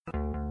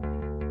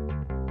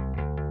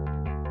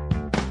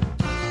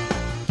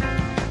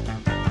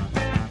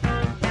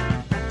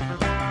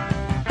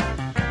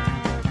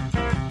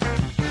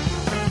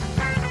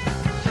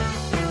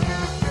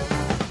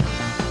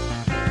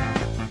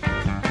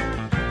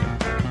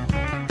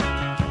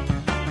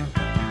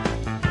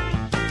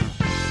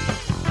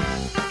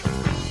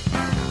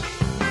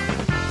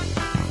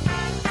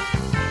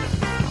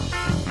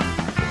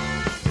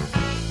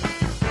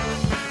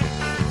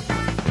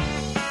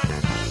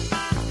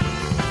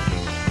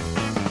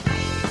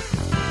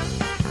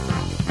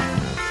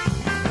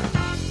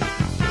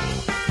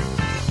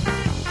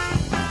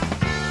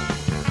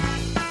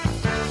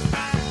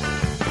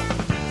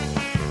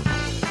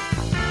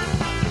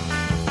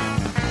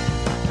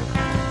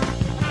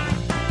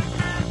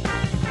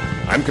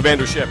I'm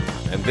Commander Shep,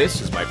 and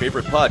this is my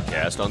favorite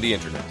podcast on the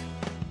internet.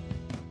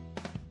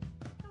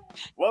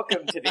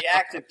 Welcome to the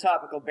Active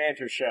Topical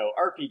Banter Show,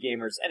 RP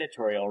Gamers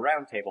Editorial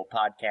Roundtable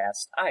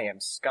Podcast. I am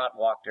Scott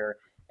Wachter,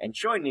 and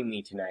joining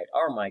me tonight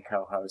are my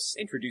co-hosts,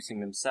 introducing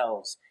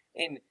themselves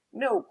in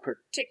no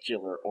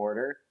particular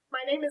order.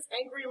 My name is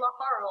Angry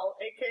Laharl,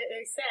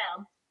 aka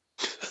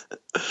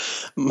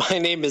Sam. My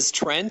name is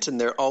Trent, and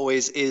there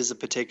always is a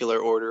particular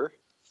order.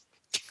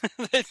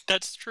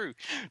 That's true.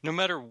 No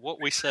matter what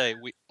we say,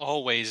 we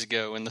always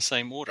go in the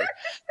same order.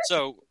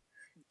 So,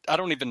 I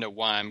don't even know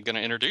why I'm going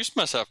to introduce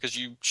myself, because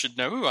you should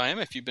know who I am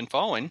if you've been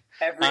following.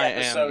 Every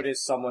episode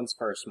is someone's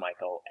first,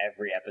 Michael.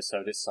 Every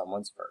episode is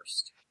someone's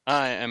first.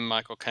 I am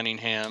Michael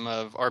Cunningham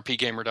of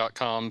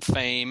RPGamer.com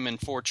fame and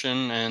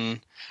fortune,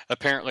 and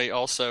apparently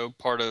also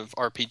part of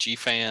RPG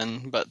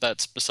Fan, but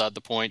that's beside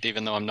the point,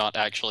 even though I'm not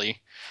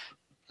actually.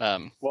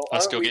 I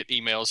still get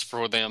emails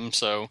for them,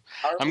 so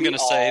I'm going to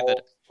say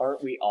that...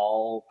 Aren't we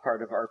all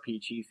part of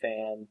RPG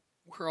Fan?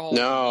 We're all...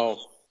 No.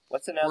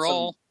 Let's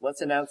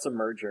announce a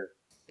merger.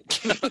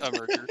 A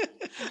merger.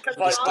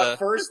 But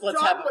first,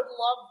 let's John would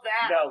love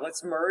that. No,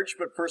 let's merge,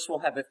 but first we'll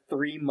have a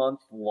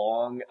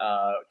 3-month-long,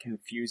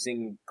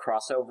 confusing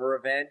crossover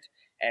event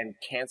and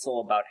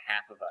cancel about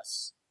half of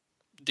us.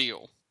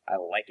 Deal. I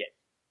like it.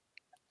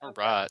 All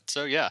right.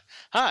 So, yeah.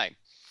 Hi.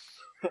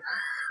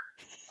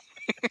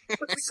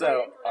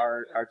 So,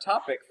 our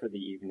topic for the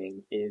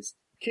evening is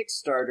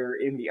Kickstarter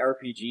in the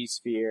RPG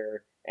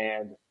sphere,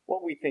 and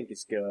what we think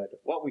is good,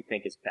 what we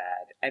think is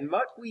bad, and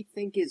what we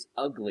think is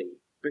ugly,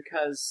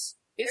 because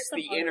it's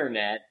the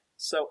internet,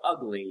 so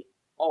ugly,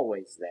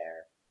 always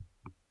there.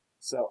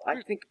 So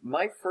I think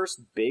my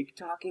first big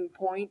talking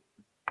point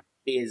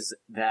is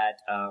that,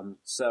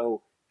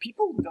 so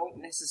people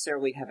don't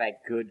necessarily have a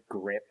good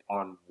grip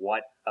on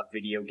what a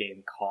video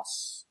game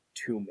costs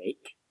to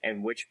make,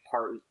 and which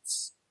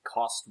parts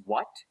cost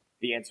what.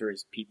 The answer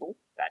is people.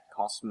 That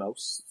costs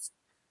most.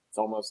 It's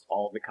almost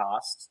all the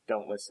cost.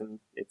 Don't listen.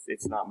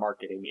 It's not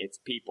marketing. It's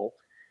people.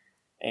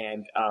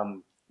 And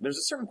there's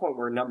a certain point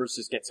where numbers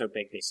just get so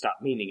big they stop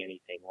meaning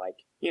anything. Like,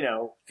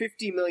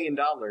 $50 million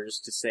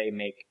to say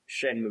make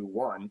Shenmue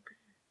 1.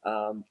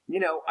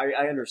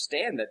 I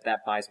understand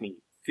that buys me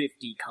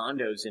 50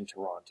 condos in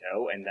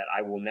Toronto and that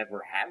I will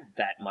never have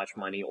that much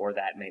money or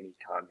that many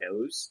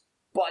condos.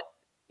 But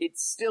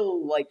it's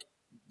still like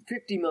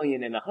 50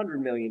 million and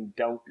 100 million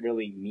don't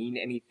really mean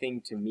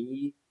anything to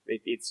me.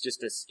 It's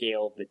just a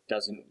scale that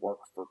doesn't work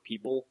for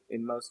people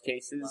in most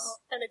cases. Well,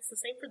 and it's the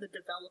same for the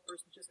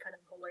developers, which is kind of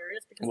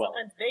hilarious, because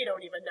sometimes they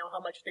don't even know how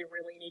much they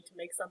really need to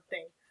make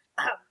something.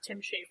 Tim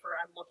Schafer,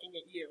 I'm looking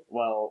at you.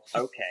 Well,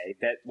 okay.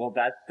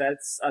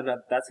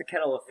 That's a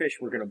kettle of fish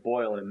we're going to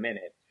boil in a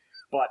minute.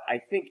 But I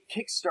think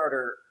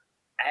Kickstarter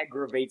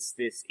aggravates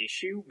this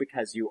issue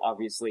because you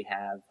obviously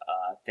have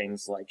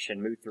things like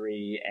Shenmue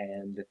 3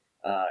 and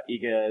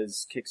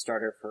Iga's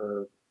Kickstarter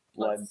for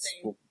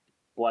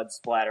blood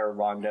splatter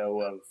rondo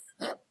of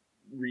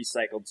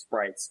recycled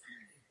sprites.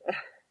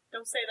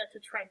 Don't say that to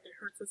Trent, it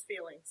hurts his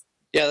feelings.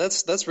 Yeah,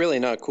 that's really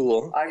not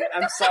cool.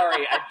 I'm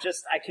sorry,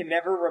 I can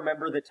never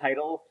remember the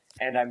title,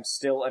 and I'm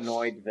still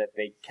annoyed that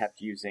they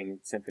kept using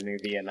Symphony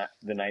of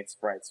the Night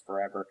sprites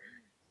forever.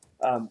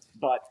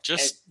 But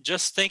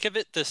just think of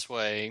it this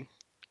way: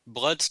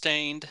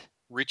 Bloodstained,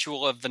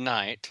 Ritual of the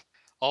Night,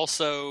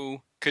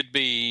 also could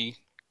be.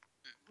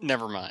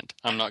 Never mind.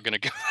 I'm not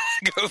going to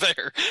go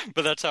there.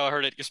 But that's how I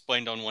heard it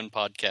explained on one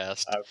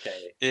podcast.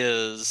 Okay.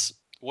 Is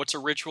what's a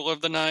ritual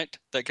of the night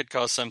that could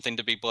cause something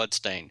to be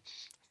bloodstained?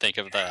 Think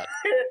of that.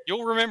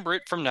 You'll remember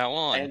it from now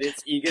on. And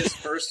it's Iga's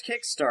first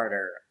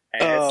Kickstarter.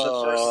 And it's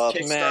the first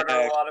Kickstarter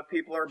Mac. a lot of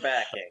people are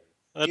backing.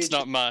 It's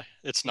not mine.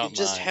 You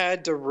just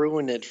had to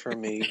ruin it for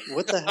me.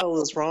 What the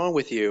hell is wrong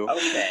with you?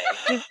 Okay.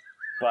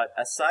 But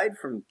aside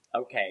from...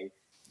 Okay,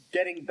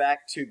 getting back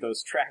to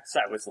those tracks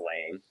I was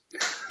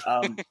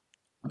laying...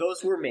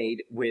 Those were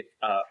made with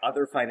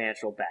other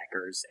financial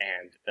backers,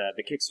 and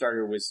the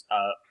Kickstarter was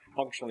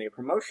functionally a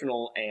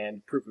promotional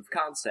and proof of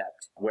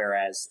concept,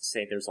 whereas,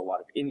 say, there's a lot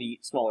of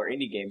smaller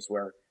indie games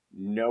where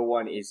no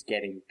one is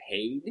getting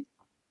paid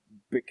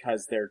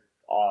because they're,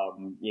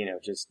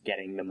 just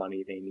getting the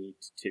money they need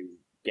to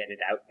get it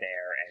out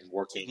there and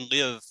working.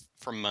 Live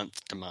from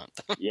month to month.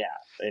 Yeah,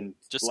 and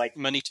just like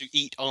money to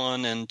eat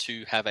on and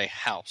to have a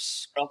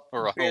house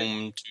or a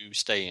home to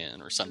stay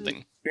in or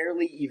something.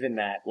 Barely even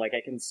that. Like, I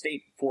can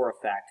state for a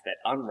fact that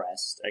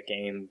Unrest, a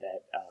game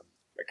that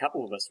a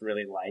couple of us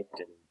really liked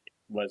and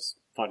was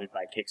funded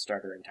by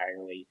Kickstarter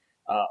entirely,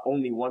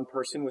 only one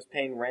person was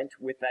paying rent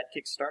with that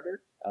Kickstarter.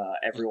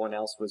 Everyone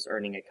else was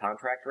earning a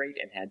contract rate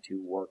and had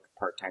to work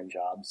part-time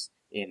jobs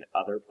in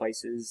other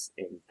places.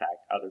 In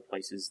fact, other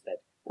places that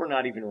were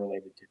not even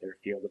related to their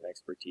field of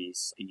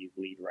expertise. The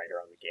lead writer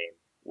on the game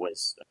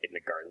was in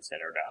the garden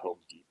center at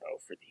Home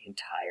Depot for the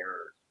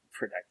entire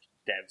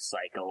dev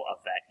cycle of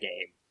that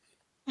game.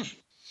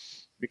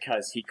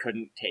 Because he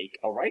couldn't take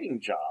a writing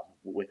job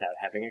without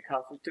having a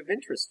conflict of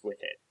interest with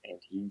it.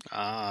 And he...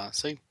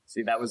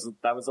 See, that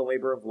was a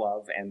labor of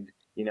love, and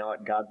you know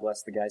what? God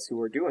bless the guys who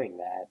were doing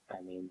that.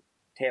 I mean,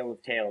 Tale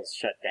of Tales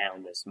shut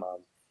down this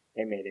month.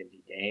 They made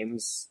indie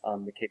games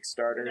on the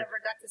Kickstarter.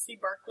 Never got to see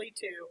Barkley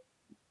 2.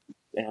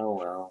 Oh,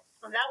 well.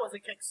 And that was a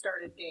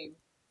Kickstarted game.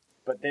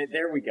 But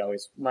there we go.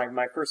 Is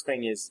my first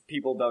thing is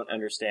people don't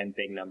understand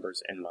big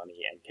numbers and money,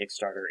 and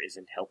Kickstarter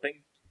isn't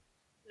helping.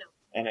 No.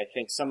 And I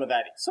think some of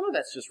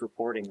that's just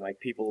reporting,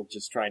 like people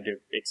just trying to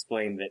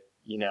explain that,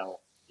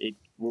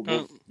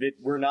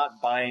 we're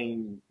not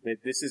buying,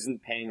 that this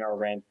isn't paying our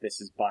rent, this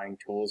is buying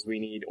tools we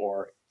need,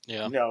 or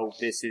no,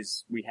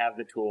 we have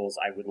the tools,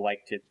 I would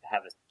like to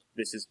have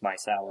this is my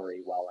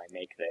salary while I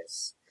make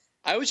this.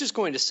 I was just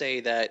going to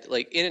say that,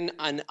 like, in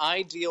an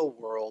ideal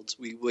world,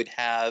 we would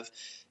have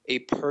a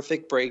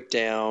perfect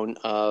breakdown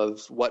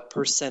of what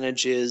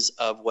percentages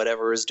of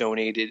whatever is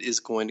donated is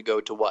going to go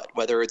to what,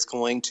 whether it's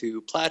going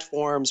to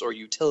platforms or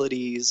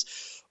utilities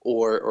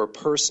or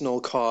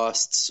personal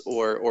costs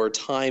or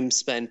time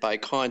spent by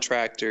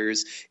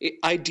contractors.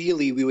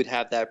 Ideally, we would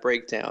have that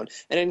breakdown.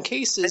 And in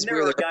cases and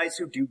there are guys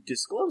who do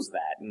disclose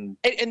that. And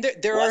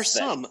there are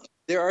some.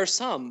 There are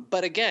some.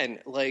 But again,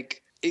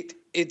 like,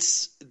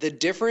 it's the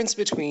difference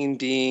between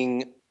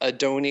being a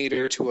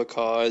donator to a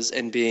cause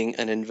and being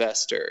an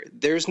investor.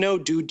 There's no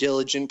due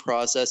diligent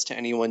process to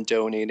anyone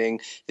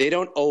donating. They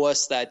don't owe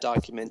us that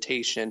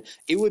documentation.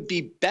 It would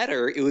be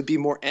better, it would be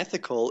more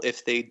ethical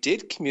if they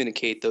did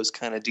communicate those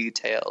kind of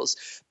details.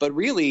 But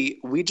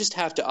really, we just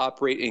have to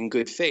operate in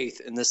good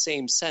faith in the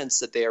same sense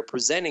that they are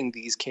presenting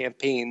these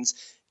campaigns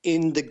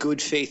in the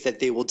good faith that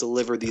they will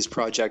deliver these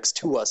projects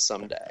to us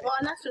someday. Well,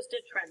 and that's just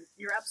it, Trent.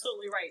 You're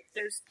absolutely right.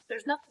 There's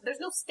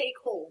no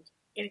stakehold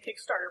in a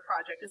Kickstarter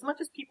project, as much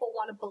as people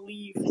want to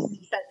believe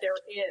that there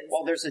is.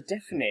 Well, there's a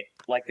definite,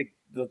 like,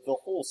 the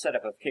whole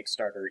setup of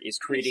Kickstarter is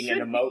creating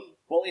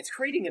it's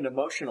creating an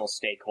emotional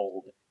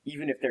stakehold,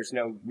 even if there's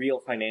no real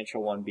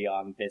financial one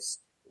beyond this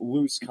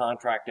loose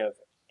contract of,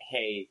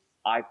 hey,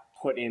 I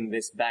put in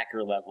this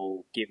backer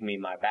level, give me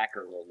my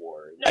backer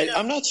reward.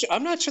 I'm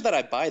not sure that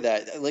I buy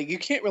that. Like, you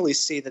can't really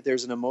say that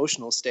there's an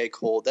emotional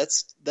stakehold.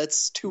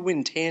 That's too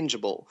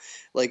intangible.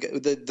 Like,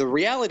 the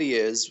reality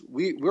is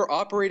we're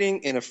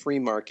operating in a free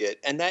market,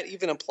 and that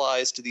even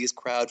applies to these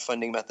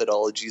crowdfunding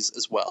methodologies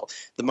as well.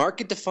 The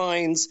market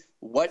defines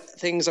what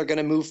things are going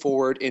to move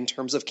forward in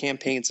terms of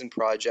campaigns and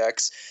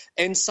projects.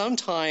 And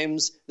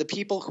sometimes the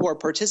people who are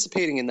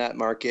participating in that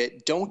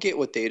market don't get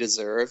what they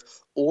deserve,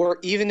 or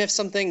even if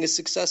something is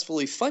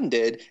successfully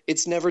funded,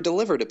 it's never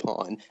delivered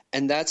upon.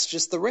 And that's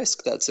just the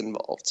risk that's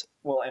involved.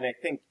 Well, and I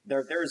think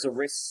there's a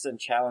risks and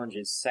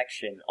challenges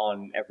section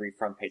on every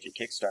front page of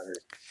Kickstarter,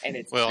 and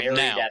it's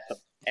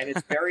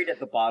buried at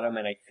the bottom,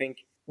 and I think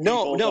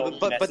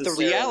but the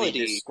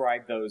reality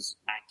describe those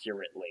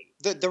accurately.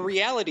 The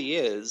reality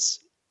is,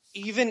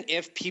 even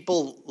if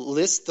people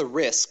list the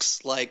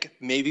risks, like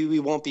maybe we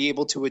won't be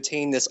able to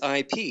attain this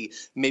IP,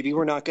 maybe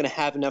we're not going to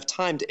have enough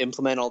time to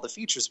implement all the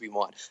features we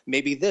want,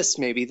 maybe this,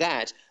 maybe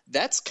that,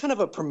 that's kind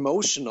of a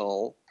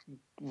promotional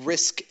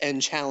risk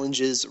and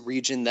challenges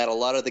region that a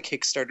lot of the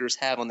Kickstarters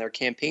have on their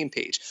campaign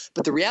page.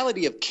 But the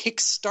reality of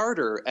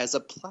Kickstarter as a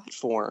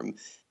platform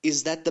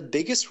is that the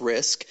biggest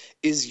risk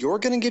is you're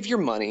going to give your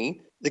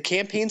money, the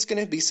campaign's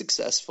going to be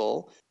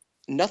successful,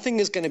 nothing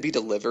is going to be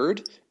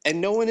delivered,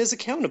 and no one is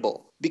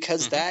accountable,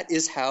 because that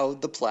is how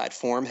the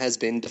platform has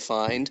been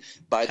defined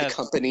by the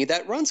company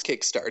that runs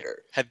Kickstarter.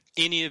 Have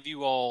any of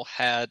you all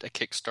had a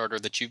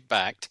Kickstarter that you've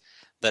backed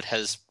that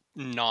has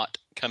not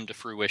come to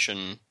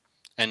fruition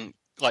and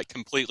like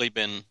completely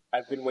been...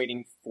 I've been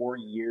waiting 4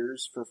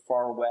 years for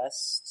Far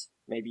West,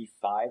 maybe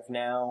 5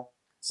 now.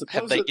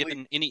 Supposedly, have they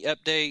given any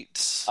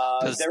updates?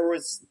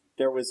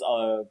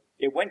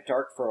 It went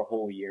dark for a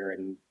whole year,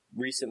 and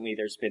recently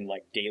there's been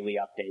like daily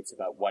updates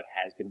about what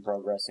has been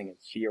progressing, and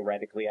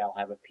theoretically I'll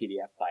have a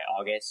PDF by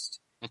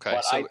August. Okay,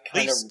 but so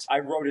I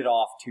wrote it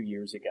off 2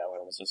 years ago,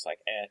 and it was just like,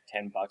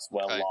 $10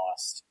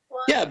 lost.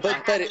 Well, yeah,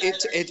 but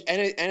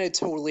it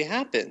totally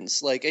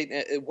happens. Like,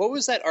 what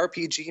was that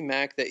RPG,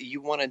 Mac, that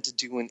you wanted to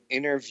do an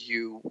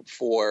interview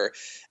for,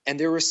 and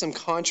there was some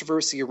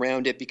controversy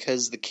around it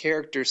because the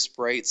character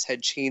sprites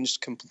had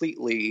changed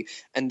completely,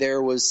 and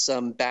there was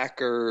some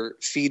backer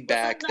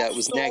feedback that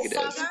was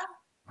negative. Saga?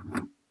 I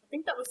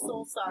think that was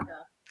Soul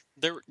Saga.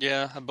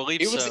 I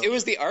believe so. It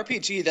was the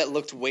RPG that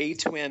looked way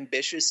too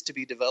ambitious to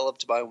be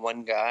developed by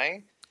one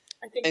guy.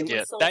 I think it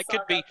was Soul that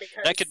Saga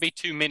that could be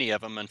too many of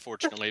them,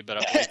 unfortunately. But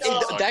I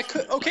believe that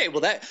could okay.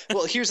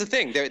 Well, here's the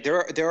thing: there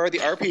are the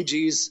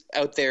RPGs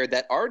out there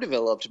that are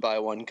developed by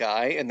one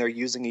guy, and they're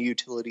using a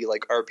utility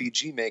like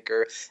RPG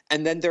Maker,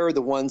 and then there are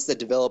the ones that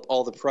develop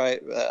all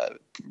the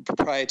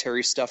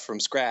proprietary stuff from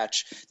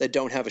scratch that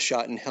don't have a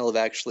shot in hell of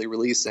actually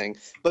releasing.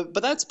 But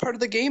that's part of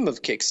the game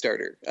of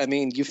Kickstarter. I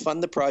mean, you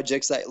fund the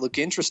projects that look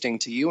interesting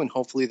to you, and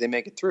hopefully they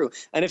make it through.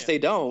 And if they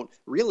don't,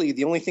 really,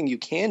 the only thing you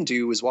can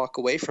do is walk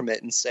away from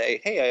it and say,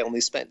 hey, I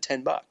only spent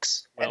 $10, well,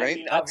 right? I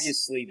mean,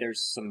 obviously,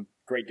 there's some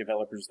great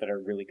developers that are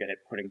really good at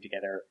putting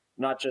together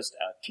not just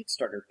a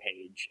Kickstarter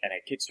page and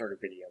a Kickstarter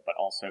video, but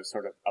also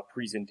sort of a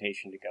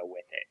presentation to go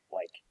with it.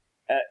 Like,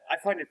 I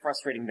find it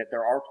frustrating that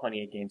there are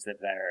plenty of games that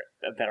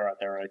are out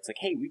there. It's like,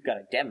 hey, we've got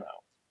a demo.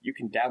 You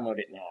can download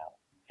it now.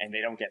 and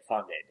they don't get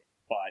funded.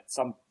 But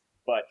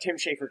Tim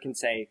Schafer can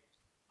say,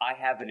 I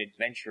have an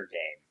adventure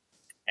game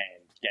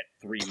and get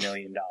 $3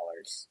 million.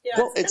 Yeah,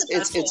 Well, it's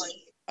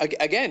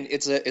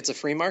a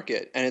free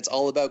market, and it's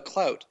all about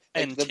clout.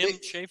 Like and Tim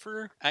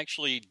Schafer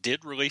actually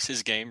did release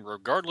his game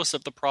regardless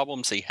of the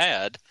problems he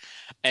had,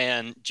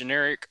 and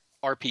generic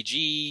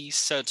RPG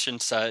such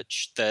and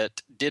such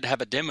that did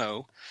have a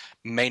demo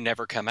may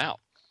never come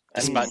out.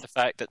 Despite the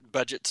fact that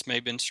budgets may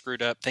have been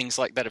screwed up, things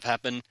like that have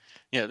happened.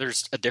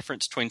 There's a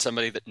difference between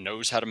somebody that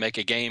knows how to make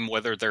a game,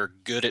 whether they're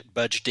good at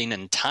budgeting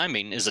and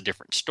timing is a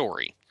different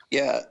story.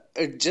 Yeah,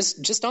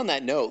 just on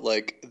that note,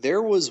 like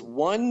there was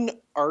one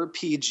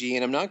RPG,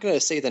 and I'm not going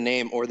to say the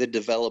name or the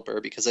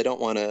developer because I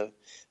don't want to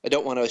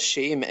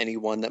shame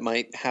anyone that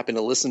might happen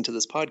to listen to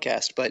this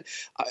podcast. But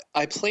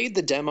I played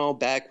the demo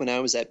back when I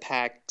was at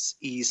PAX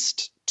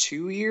East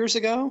 2 years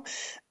ago,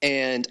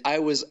 and I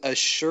was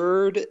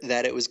assured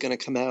that it was going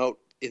to come out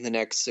in the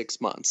next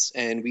 6 months.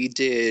 And we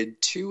did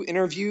 2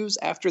 interviews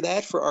after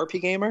that for RP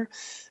Gamer,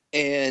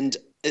 and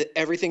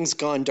everything's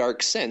gone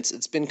dark since.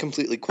 It's been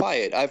completely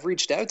quiet. I've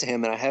reached out to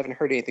him and I haven't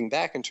heard anything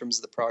back in terms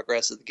of the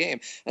progress of the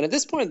game. And at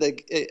this point,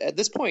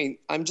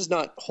 I'm just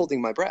not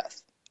holding my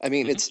breath. I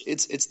mean,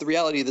 it's the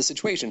reality of the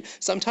situation.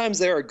 Sometimes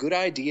there are good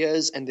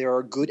ideas and there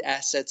are good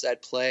assets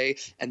at play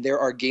and there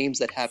are games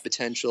that have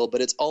potential, but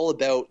it's all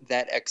about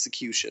that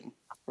execution,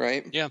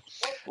 right? Yeah.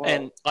 Well,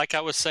 and like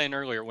I was saying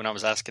earlier when I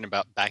was asking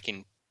about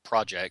backing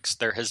projects,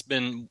 there has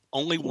been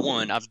only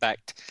one I've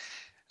backed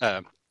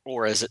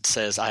or as it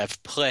says, I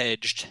have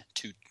pledged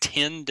to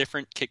 10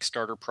 different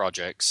Kickstarter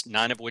projects,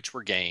 9 of which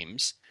were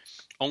games.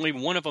 Only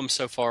one of them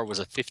so far was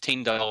a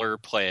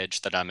 $15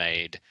 pledge that I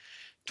made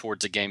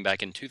towards a game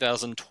back in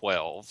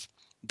 2012.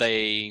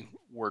 They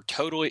were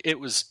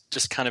it was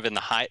just kind of in the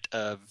height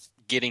of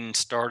getting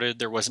started.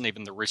 There wasn't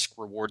even the risk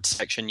reward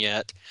section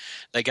yet.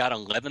 They got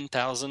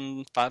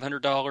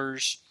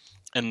 $11,500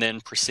 and then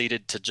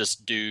proceeded to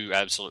just do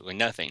absolutely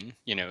nothing.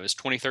 As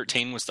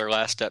 2013 was their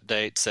last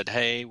update, said,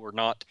 hey, we're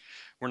not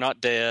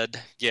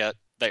dead yet.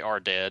 They are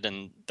dead,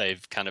 and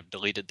they've kind of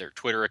deleted their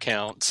Twitter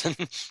accounts. And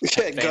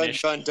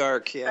gone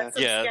dark, yeah. That's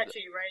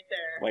sketchy right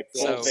there. Like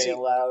full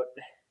bailout.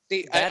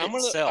 See,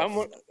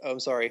 I'm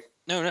sorry.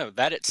 No,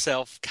 that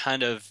itself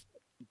kind of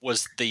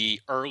was the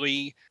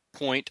early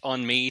point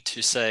on me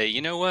to say,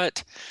 you know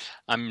what,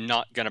 I'm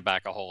not going to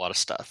back a whole lot of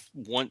stuff.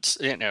 Once,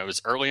 it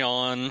was early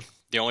on.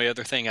 The only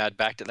other thing I'd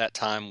backed at that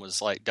time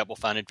was like Double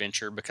Fine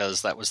Adventure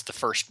because that was the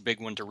first big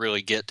one to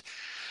really get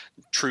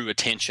true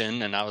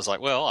attention, and I was like,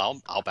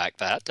 well, I'll back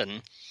that,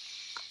 and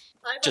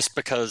just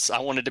because I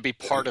wanted to be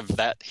part of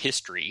that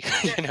history.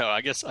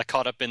 I guess I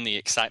caught up in the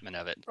excitement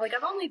of it. Like,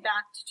 I've only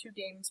backed 2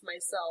 games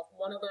myself.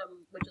 One of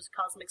them, which is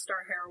Cosmic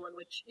Star Heroine,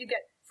 which you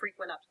get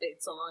frequent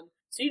updates on,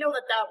 so you know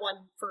that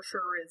one for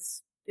sure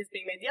is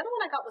being made. The other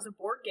one I got was a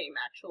board game,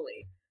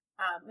 actually.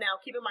 Now,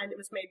 keep in mind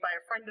it was made by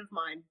a friend of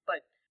mine,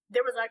 but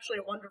there was actually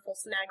a wonderful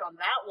snag on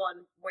that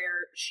one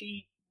where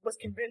she was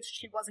convinced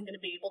she wasn't going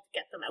to be able to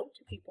get them out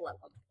to people at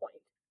one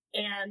point.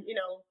 And, you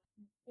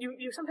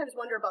sometimes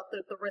wonder about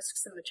the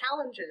risks and the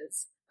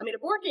challenges. I mean,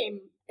 a board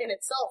game in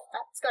itself,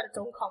 that's got its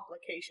own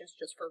complications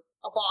just for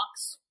a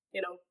box,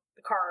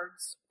 the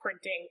cards,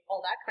 printing, all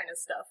that kind of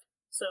stuff.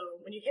 So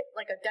when you hit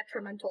like a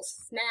detrimental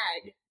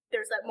snag,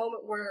 there's that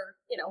moment where,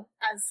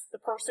 as the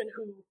person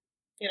who,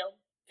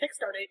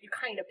 kickstarted it, you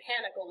kind of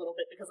panic a little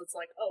bit because it's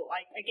like, oh,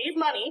 I gave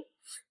money.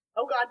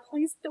 Oh God,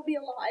 please still be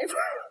alive.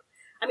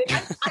 I mean,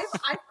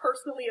 I've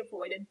personally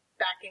avoided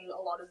backing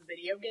a lot of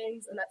video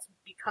games, and that's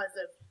because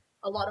of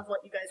a lot of what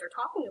you guys are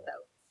talking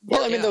about.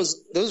 Well, I mean,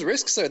 those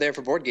risks are there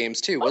for board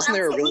games too. Wasn't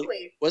there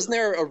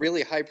a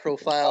really high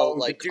profile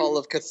Call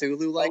of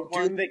Cthulhu one?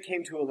 Doom that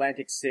came to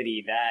Atlantic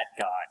City,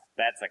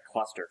 that's a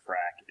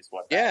clusterfuck, is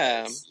what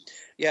that is.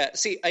 Yeah.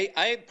 See,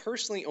 I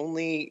personally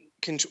only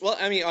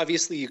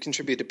obviously you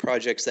contribute to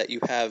projects that you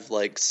have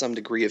like some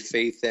degree of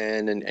faith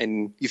in,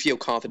 and you feel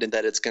confident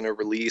that it's going to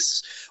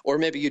release, or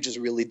maybe you just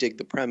really dig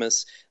the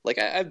premise. Like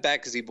I've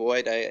backed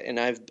Zeboyd, and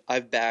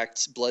I've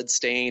backed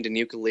Bloodstained and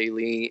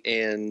Yooka-Laylee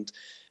and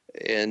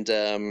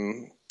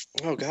oh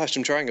gosh,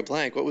 I'm drawing a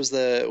blank. What was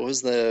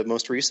the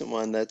most recent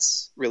one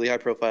that's really high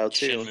profile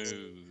too?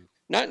 Shenmue.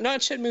 Not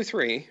Shenmue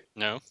 3.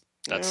 No.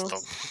 That's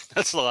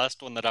the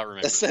last one that I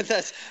remember. That's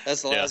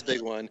the last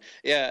big one.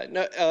 Yeah.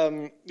 No.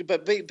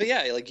 But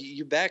yeah, like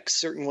you back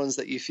certain ones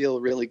that you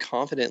feel really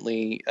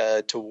confidently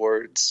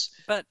towards.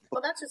 But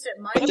that's just it.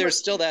 But there's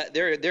still that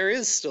there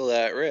is still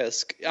that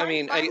risk.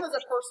 Mine was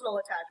a personal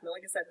attachment.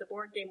 Like I said, the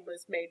board game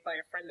was made by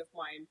a friend of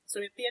mine. So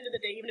at the end of the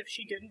day, even if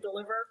she didn't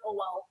deliver, oh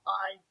well,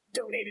 I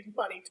donated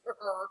money to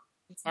her.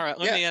 All right.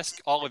 Let me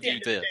ask all of you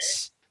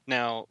this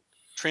now.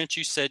 Trent,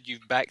 you said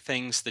you've backed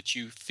things that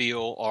you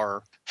feel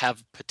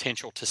have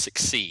potential to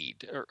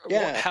succeid.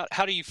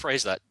 How do you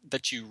phrase that?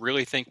 That you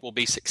really think will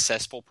be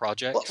successful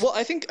projects? Well,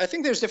 I think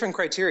there's different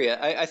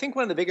criteria. I think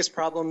one of the biggest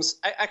problems,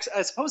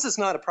 I suppose it's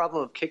not a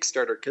problem of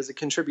Kickstarter because it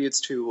contributes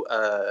to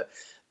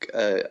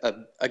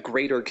a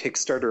greater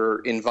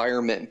Kickstarter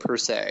environment per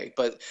se,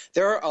 but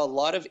there are a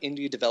lot of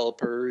indie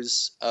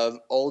developers of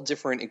all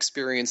different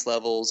experience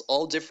levels,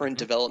 all different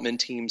development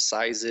team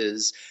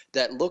sizes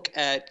that look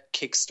at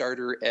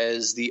Kickstarter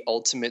as the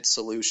ultimate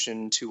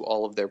solution to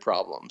all of their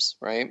problems,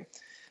 right?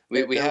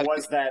 There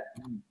was that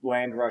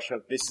land rush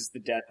of this is the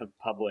death of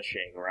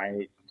publishing,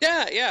 right?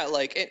 Yeah,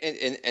 like,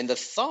 and the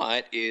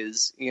thought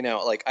is,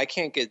 like, I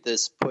can't get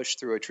this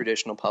pushed through a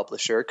traditional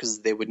publisher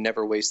because they would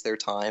never waste their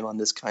time on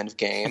this kind of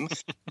game.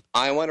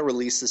 I want to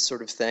release this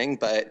sort of thing,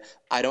 but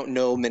I don't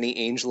know many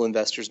angel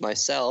investors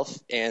myself,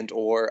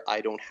 or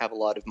I don't have a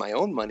lot of my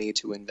own money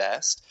to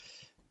invest.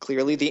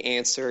 Clearly, the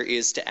answer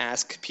is to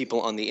ask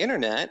people on the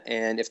internet,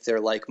 and if they're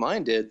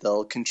like-minded,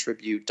 they'll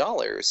contribute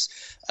dollars.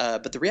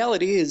 But the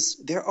reality is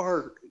there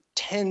are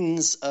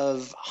tens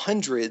of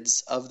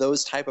hundreds of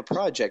those type of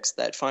projects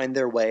that find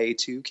their way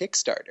to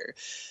Kickstarter.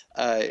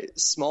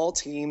 Small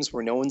teams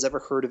where no one's ever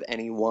heard of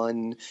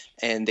anyone,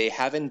 and they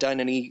haven't done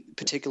any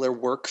particular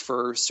work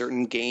for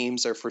certain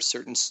games or for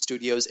certain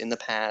studios in the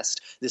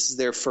past. This is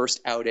their first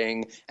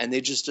outing, and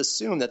they just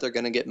assume that they're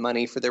going to get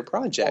money for their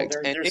project.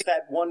 Well, there's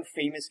that one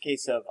famous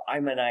case of,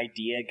 I'm an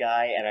idea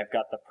guy, and I've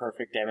got the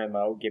perfect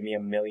MMO, give me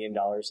 $1 million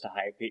to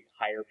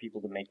hire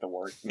people to make the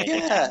work.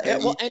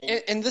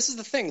 And this is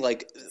the thing,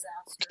 like,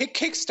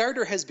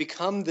 Kickstarter has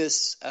become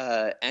this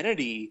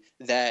entity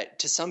that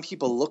to some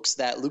people looks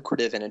that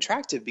lucrative and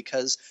attractive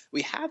because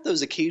we have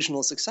those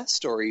occasional success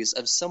stories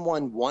of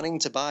someone wanting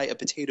to buy a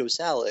potato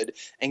salad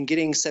and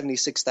getting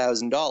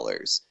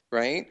 $76,000,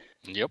 right?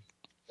 Yep.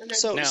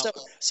 So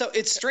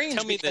it's strange.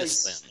 Tell me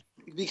this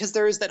then, because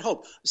there is that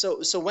hope.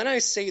 So when I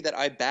say that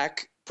I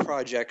back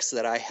projects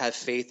that I have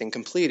faith in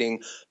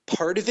completing,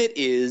 part of it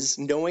is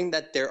knowing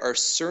that there are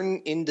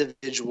certain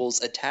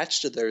individuals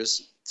attached to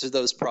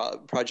those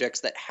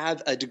projects that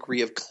have a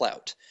degree of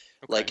clout.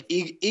 Okay. Like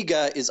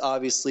Iga is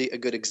obviously a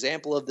good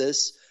example of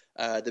this.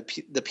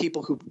 The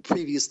people who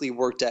previously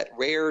worked at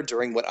Rare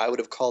during what I would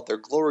have called their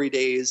glory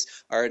days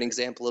are an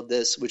example of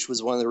this, which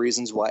was one of the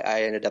reasons why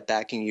I ended up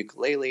backing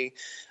Yooka-Laylee.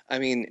 I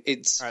mean,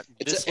 it's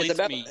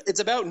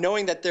about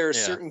knowing that there are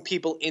certain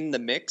people in the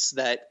mix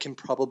that can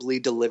probably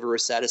deliver a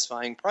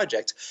satisfying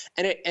project.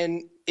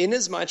 And in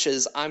as much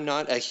as I'm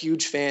not a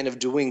huge fan of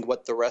doing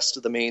what the rest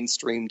of the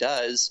mainstream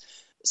does,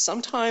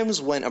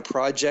 sometimes when a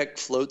project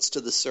floats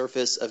to the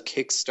surface of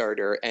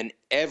Kickstarter and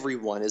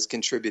everyone is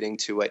contributing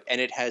to it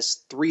and it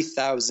has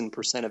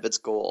 3,000% of its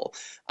goal,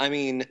 I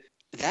mean,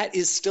 that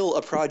is still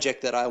a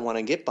project that I want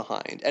to get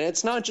behind. And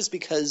it's not just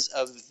because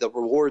of the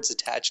rewards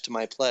attached to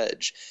my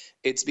pledge.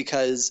 It's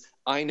because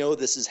I know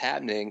this is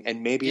happening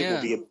and maybe it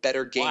will be a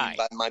better game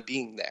by my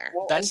being there.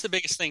 Well, that's the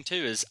biggest thing too,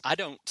 is I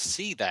don't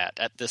see that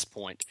at this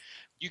point.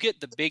 You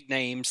get the big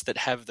names that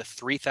have the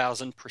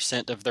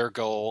 3,000% of their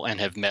goal and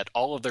have met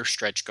all of their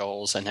stretch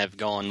goals and have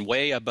gone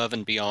way above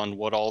and beyond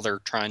what all they're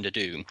trying to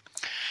do.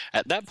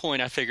 At that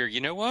point, I figure,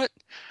 you know what?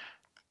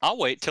 I'll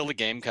wait till the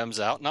game comes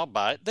out and I'll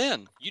buy it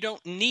then. You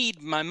don't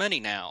need my money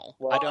now.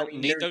 Well, I don't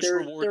need those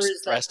rewards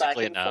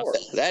drastically enough.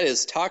 That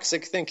is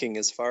toxic thinking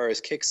as far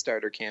as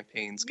Kickstarter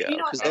campaigns go,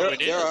 because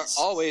there are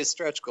always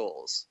stretch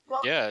goals.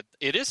 Well, yeah,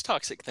 it is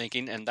toxic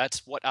thinking, and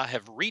that's what I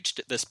have reached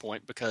at this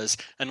point, because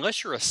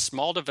unless you're a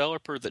small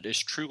developer that is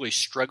truly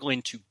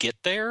struggling to get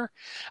there,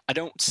 I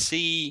don't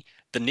see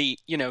the need.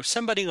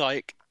 Somebody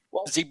like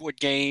Zeboyd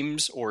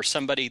Games or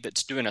somebody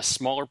that's doing a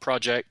smaller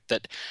project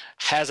that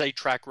has a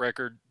track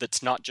record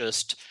that's not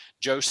just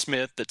Joe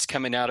Smith that's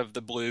coming out of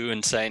the blue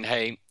and saying,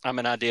 hey, I'm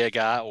an idea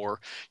guy, or,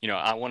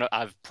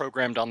 I've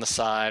programmed on the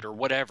side or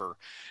whatever.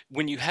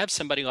 When you have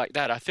somebody like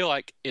that, I feel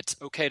like it's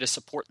okay to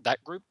support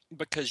that group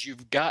because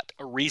you've got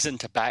a reason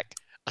to back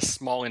a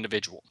small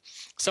individual.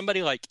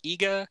 Somebody like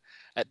Iga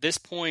at this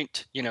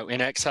point,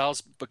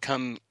 inXile's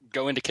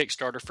go into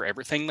Kickstarter for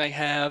everything they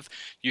have.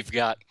 You've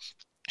got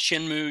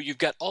Shenmue, you've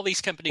got all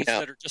these companies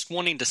that are just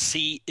wanting to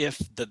see if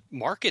the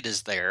market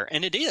is there,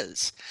 and it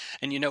is.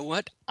 And you know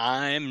what?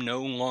 I'm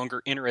no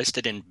longer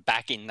interested in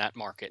backing that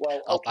market.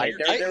 Well, okay,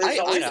 there's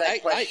always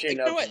that question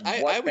of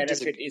what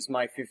benefit is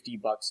my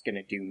 $50 going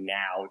to do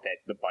now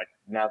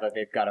that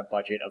they've got a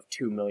budget of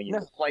 $2 million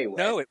to play with?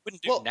 No, it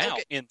wouldn't do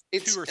in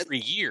 2 or 3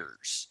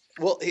 years.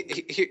 Well,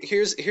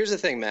 here's the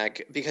thing,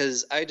 Mac,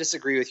 because I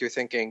disagree with your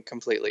thinking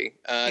completely.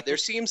 There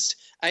seems,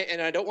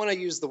 and I don't want to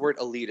use the word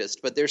elitist,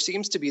 but there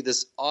seems to be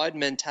this odd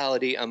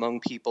mentality among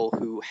people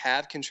who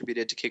have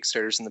contributed to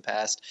Kickstarters in the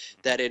past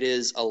that it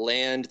is a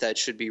land that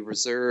should be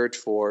reserved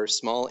for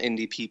small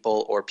indie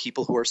people or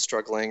people who are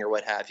struggling or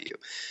what have you.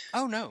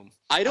 Oh no,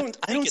 I don't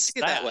see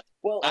it that way.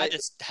 Well, I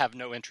just have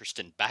no interest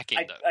in backing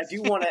those. I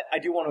do want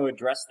to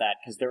address that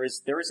because there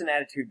is an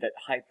attitude that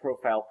high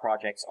profile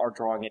projects are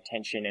drawing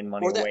attention and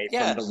money away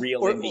from the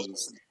real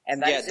indies,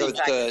 and that is in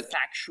fact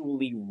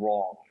factually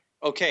wrong.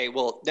 Okay,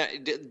 well,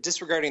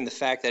 disregarding the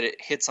fact that it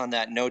hits on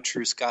that no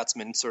true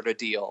Scotsman sort of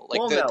deal,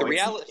 the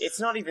reality, it's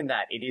not even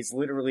that. It is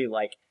literally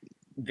like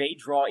they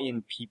draw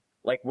in people.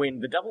 Like when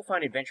the Double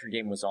Fine Adventure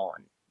game was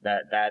on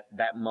that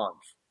month,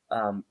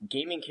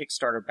 gaming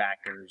Kickstarter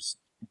backers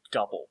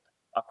doubled.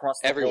 across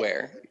the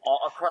everywhere,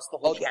 across the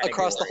whole category.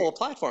 across the whole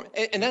platform.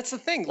 And that's the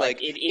thing. Like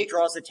it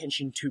draws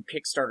attention to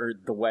Kickstarter,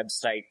 the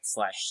website /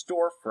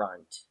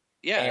 storefront.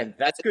 Yeah, and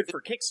that's good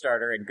for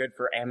Kickstarter and good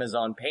for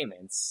Amazon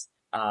payments,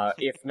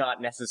 if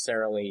not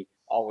necessarily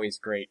always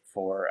great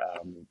for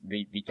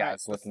the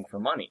guys looking for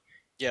money.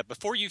 Yeah,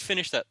 before you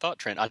finish that thought,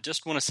 Trent, I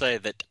just want to say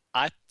that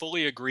I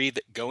fully agree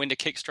that going to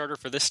Kickstarter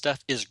for this stuff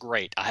is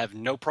great. I have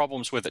no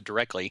problems with it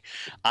directly.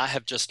 I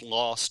have just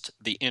lost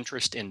the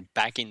interest in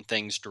backing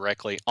things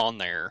directly on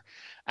there.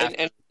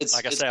 Like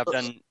I say, I've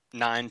done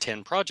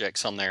 9-10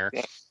 projects on there.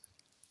 Yeah.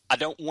 I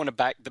don't want to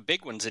back the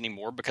big ones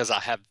anymore because I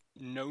have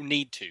no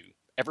need to.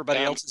 Everybody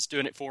else is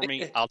doing it for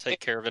me. I'll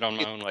take care of it on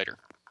my own later.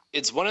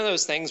 It's one of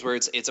those things where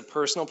it's a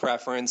personal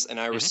preference, and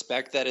I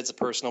respect that it's a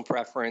personal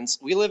preference.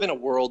 We live in a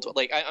world,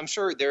 like I'm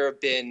sure there have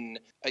been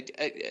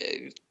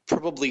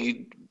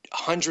probably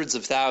hundreds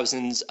of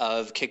thousands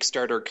of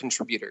Kickstarter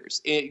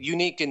contributors,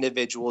 unique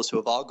individuals who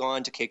have all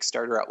gone to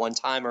Kickstarter at one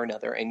time or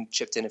another and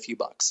chipped in a few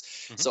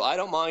bucks. So I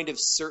don't mind if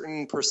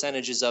certain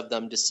percentages of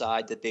them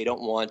decide that they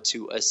don't want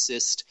to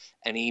assist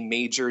any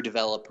major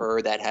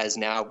developer that has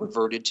now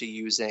reverted to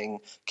using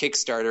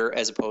Kickstarter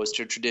as opposed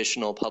to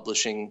traditional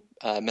publishing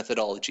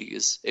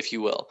methodologies, if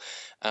you will.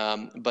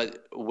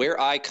 But where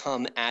I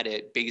come at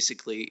it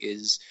basically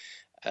is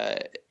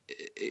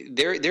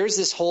there's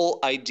this whole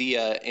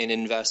idea in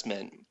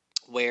investment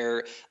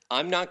where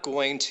I'm not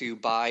going to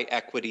buy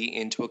equity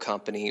into a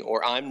company,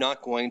 or I'm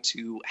not going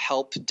to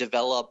help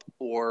develop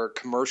or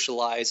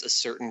commercialize a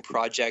certain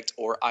project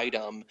or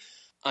item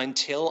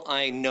until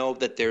I know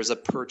that there's a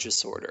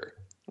purchase order,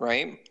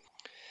 right?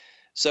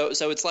 So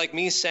it's like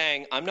me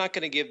saying, I'm not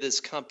going to give this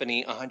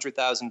company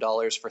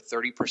 $100,000 for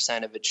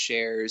 30% of its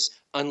shares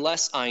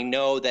unless I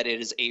know that it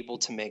is able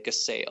to make a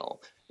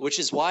sale, which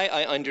is why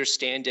I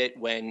understand it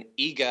when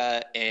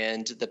IGA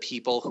and the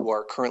people who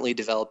are currently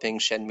developing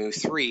Shenmue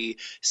 3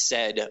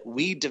 said,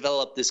 we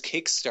developed this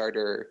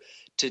Kickstarter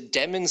to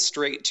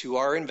demonstrate to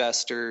our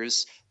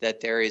investors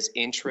that there is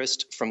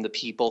interest from the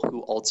people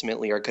who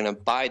ultimately are going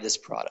to buy this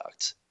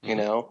product. You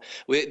know,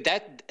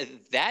 that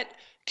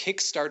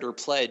Kickstarter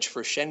pledge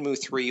for Shenmue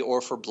 3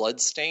 or for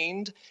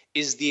Bloodstained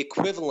is the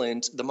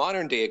equivalent, the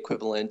modern day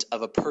equivalent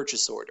of a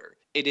purchase order.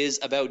 It is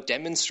about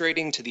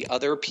demonstrating to the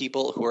other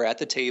people who are at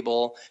the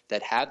table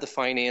that have the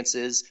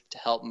finances to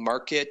help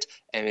market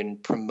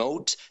and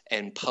promote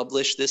and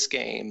publish this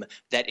game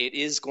that it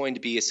is going to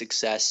be a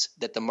success,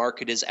 that the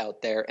market is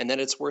out there, and that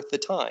it's worth the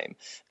time.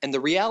 And the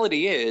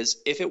reality is,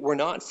 if it were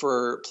not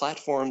for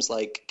platforms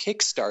like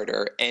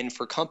Kickstarter and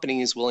for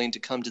companies willing to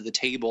come to the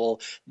table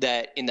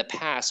that in the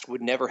past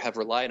would never have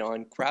relied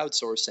on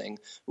crowdsourcing,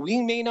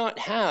 we may not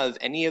have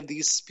any of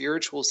these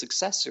spiritual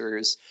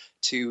successors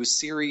to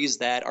series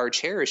that are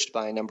cherished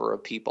by a number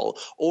of people,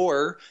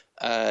 or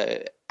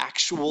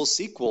actual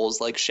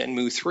sequels like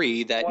Shenmue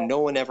 3 that no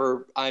one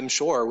ever, I'm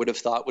sure, would have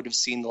thought would have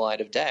seen the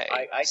light of day.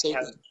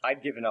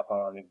 I've given up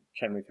on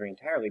Shenmue 3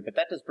 entirely, but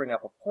that does bring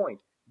up a point.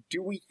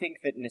 Do we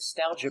think that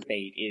nostalgia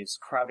bait is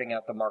crowding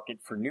out the market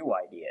for new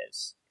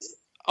ideas?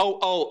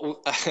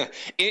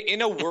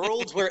 In a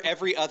world where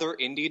every other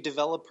indie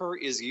developer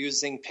is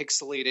using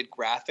pixelated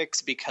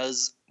graphics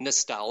because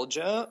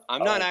nostalgia,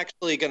 I'm not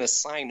actually going to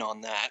sign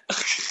on that.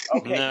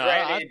 Okay,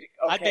 granted.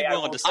 I'd be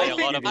willing to say a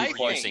lot of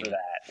people are using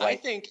that. I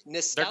think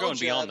nostalgia, they're going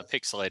beyond the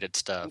pixelated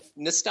stuff.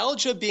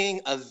 Nostalgia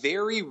being a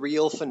very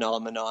real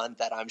phenomenon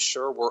that I'm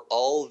sure we're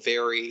all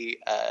very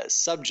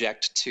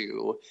subject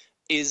to,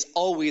 is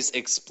always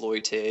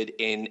exploited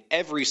in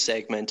every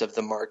segment of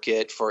the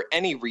market for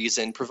any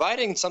reason.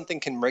 Providing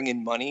something can bring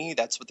in money,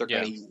 that's what they're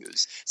going to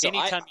use. So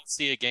anytime you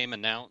see a game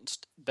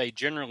announced, they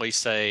generally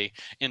say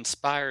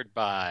inspired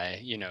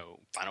by,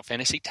 Final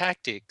Fantasy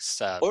Tactics,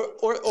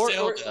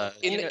 Zelda.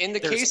 In the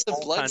case of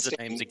all kinds of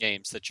names of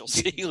games that you'll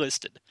see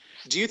listed.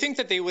 Do you think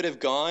that they would have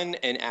gone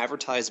and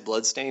advertised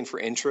Bloodstained for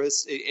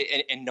interest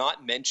and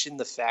not mention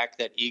the fact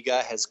that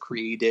IGA has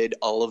created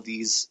all of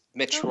these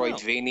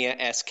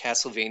Metroidvania-esque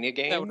Castlevania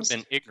games? That would have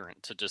been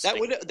ignorant to just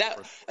completely.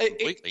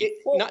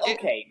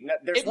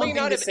 There's one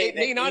thing to say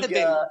that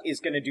IGA is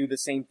going to do the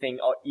same thing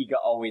IGA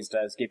always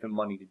does, give him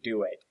money to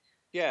do it.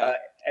 Yeah.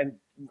 And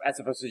as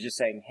opposed to just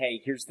saying,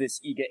 hey, here's this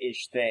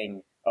IGA-ish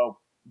thing. Oh,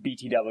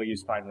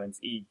 BTW's fine when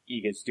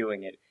IGA's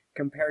doing it.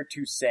 Compared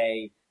to,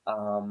 say, what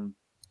am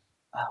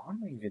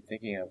I even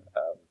thinking of?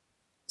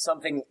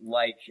 Something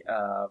like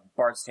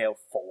Bard's Tale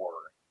 4,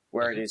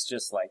 where it is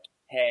just like,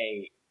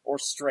 hey, or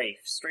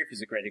Strafe. Strafe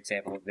is a great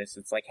example of this.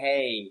 It's like,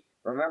 hey,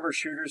 remember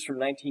shooters from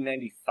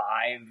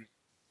 1995?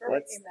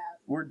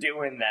 We're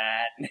doing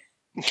that.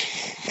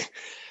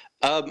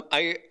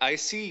 I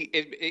see.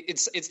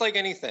 It's like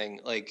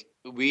anything. Like,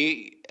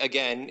 we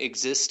again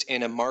exist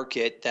in a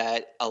market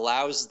that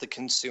allows the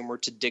consumer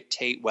to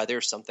dictate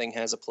whether something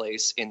has a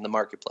place in the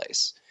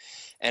marketplace.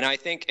 And I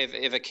think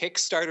if a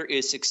Kickstarter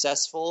is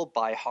successful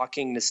by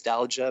hawking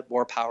nostalgia,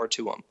 more power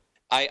to them.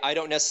 I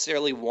don't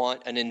necessarily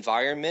want an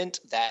environment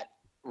that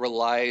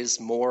relies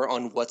more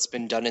on what's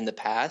been done in the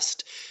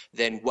past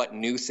than what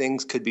new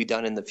things could be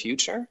done in the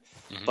future.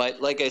 Mhm.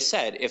 But like I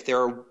said, if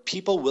there are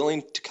people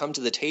willing to come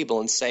to the table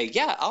and say,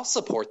 yeah, I'll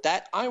support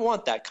that, I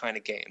want that kind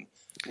of game,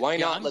 why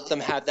not let them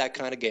have that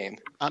kind of game?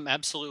 I'm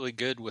absolutely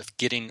good with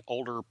getting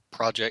older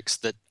projects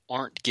that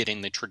aren't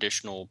getting the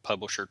traditional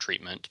publisher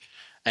treatment.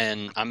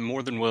 And I'm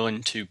more than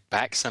willing to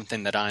back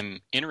something that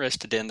I'm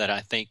interested in that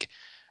I think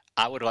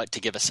I would like to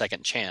give a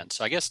second chance.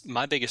 So I guess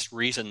my biggest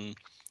reason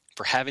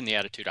for having the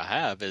attitude I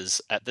have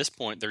is at this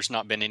point, there's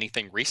not been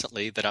anything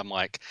recently that I'm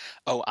like,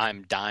 oh,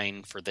 I'm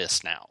dying for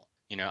this now.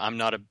 You know, I'm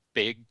not a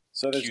big,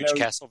 So there's huge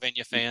no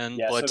Castlevania fan.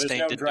 Yeah, so Bloodstained there's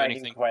no didn't do Dragon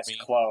anything for Quest me.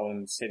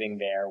 clone sitting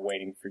there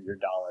waiting for your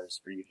dollars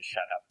for you to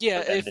shut up.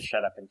 Yeah, for them if- to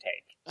shut up and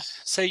take.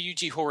 Say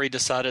Yuji Horii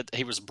decided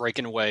he was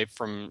breaking away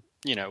from,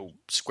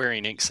 Square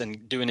Enix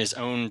and doing his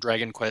own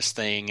Dragon Quest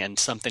thing and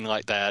something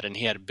like that, and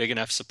he had a big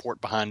enough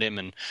support behind him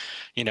and,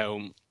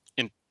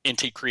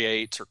 Inti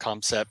Creates or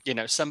Concept,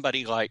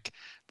 somebody like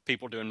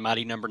people doing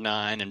Mighty Number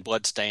 9 and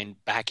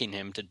Bloodstained backing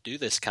him to do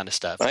this kind of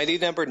stuff. Mighty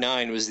Number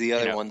 9 was the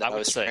other know, one that I I would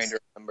was say- trying to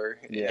remember.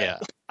 Yeah.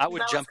 I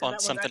would That was jump 'cause on that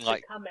was something actually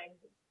like coming.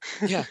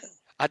 yeah,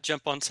 I'd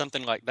jump on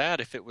something like that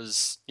if it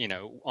was,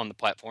 on the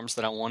platforms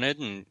that I wanted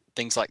and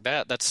things like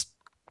that. That's,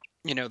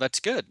 that's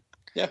good.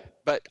 Yeah.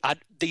 But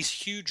these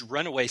huge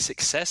runaway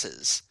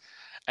successes,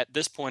 at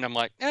this point, I'm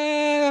like,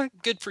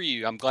 good for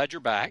you. I'm glad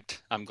you're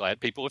backed. I'm glad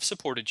people have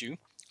supported you.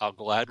 I'll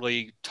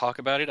gladly talk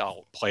about it.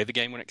 I'll play the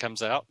game when it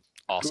comes out.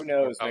 Awesome. Who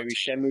knows? Oh, Maybe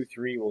Shenmue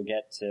 3 will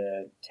get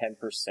to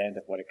 10%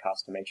 of what it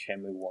cost to make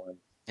Shenmue 1.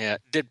 yeah.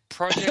 Did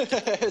Project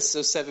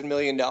So $7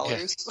 million.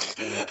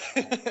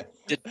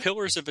 Did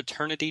Pillars of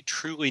Eternity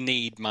truly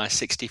need my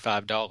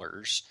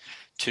 $65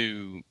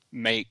 to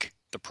make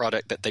the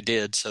product that they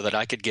did so that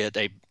I could get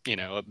a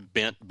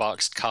bent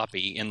boxed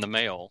copy in the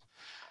mail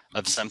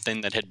of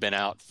something that had been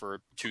out for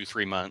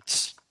 2-3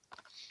 months?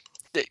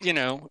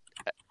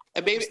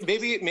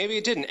 Maybe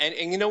it didn't,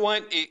 and you know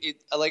what?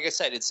 It like I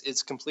said,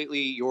 it's completely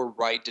your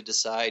right to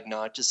decide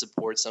not to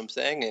support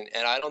something, and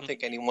I don't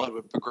think anyone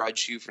would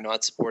begrudge you for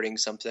not supporting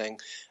something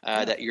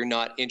that you're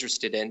not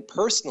interested in.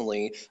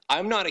 Personally,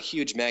 I'm not a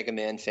huge Mega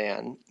Man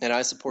fan, and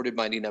I supported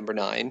Mighty Number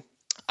 9.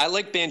 I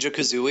like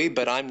Banjo-Kazooie,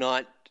 but I'm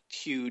not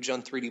huge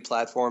on 3D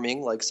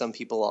platforming like some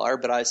people are,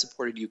 but I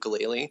supported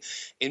Yooka-Laylee.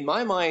 In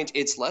my mind,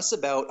 it's less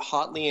about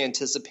hotly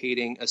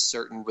anticipating a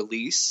certain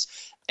release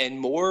and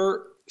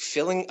more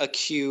filling a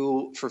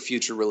queue for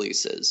future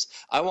releases.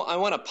 I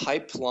want a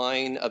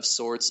pipeline of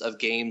sorts of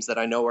games that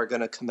I know are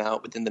going to come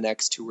out within the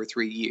next 2 or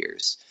 3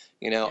 years.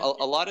 A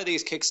lot of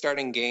these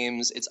kickstarting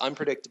games, it's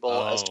unpredictable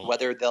as to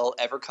whether they'll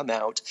ever come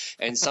out,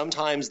 and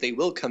sometimes they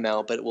will come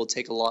out, but it will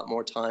take a lot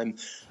more time,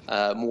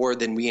 more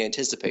than we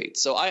anticipate.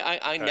 So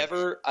I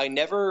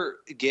never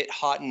get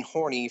hot and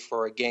horny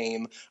for a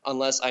game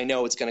unless I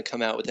know it's going to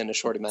come out within a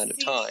short amount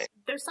of time.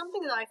 There's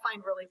something that I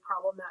find really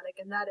problematic,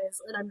 and that is,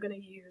 and I'm going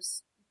to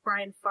use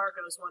Brian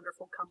Fargo's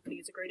wonderful company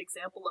as a great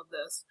example of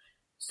this.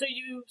 So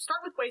you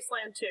start with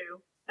Wasteland 2,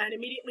 and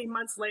immediately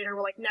months later,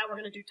 we're like, now we're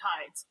going to do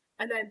Tides.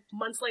 And then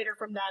months later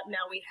from that,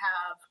 now we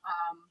have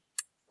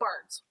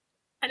Bards.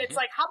 And it's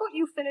like, how about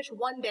you finish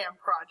one damn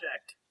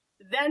project,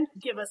 then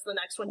give us the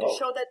next one to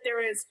show that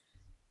there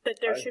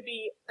should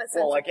be a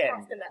sense of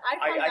trust in that. I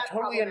find I that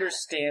totally problematic.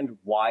 understand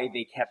why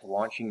they kept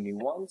launching new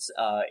ones.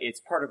 It's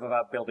part of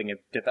about building a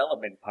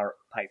development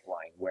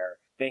pipeline where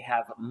they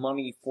have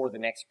money for the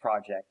next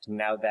project.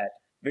 Now that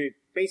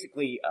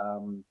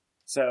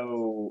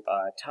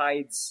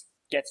Tides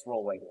gets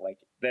rolling, like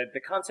the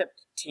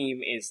concept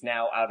team is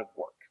now out of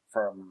work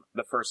from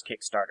the first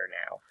Kickstarter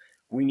now.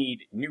 We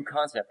need new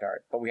concept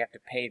art, but we have to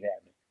pay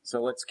them.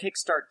 So let's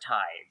kickstart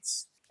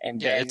Tides. And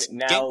then it's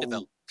now game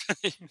development.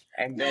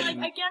 and No, then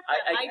I get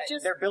that.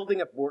 they're building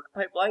a work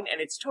pipeline,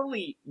 and it's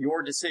totally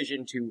your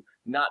decision to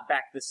not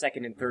back the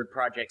second and third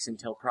projects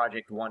until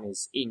Project 1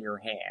 is in your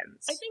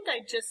hands. I think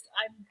I'm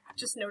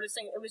just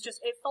noticing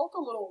it felt a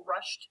little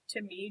rushed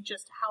to me,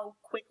 just how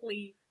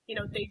quickly,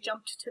 they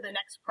jumped to the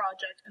next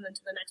project and then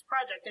to the next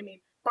project. I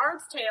mean,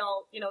 Bard's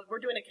Tale, we're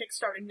doing a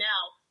Kickstarter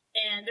now,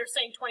 and they're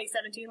saying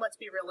 2017. Let's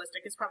be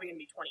realistic; it's probably going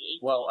to be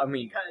 2018. Well, I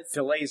mean, because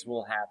delays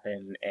will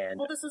happen, and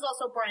well, this is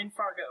also Brian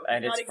Fargo,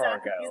 And He's it's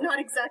Fargo. He's not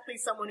exactly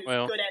someone who's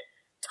good at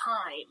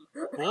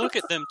time. Well, look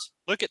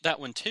at that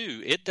one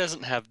too. It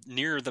doesn't have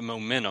near the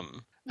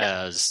momentum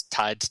as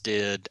Tides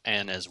did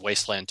and as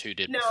Wasteland 2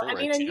 did before. I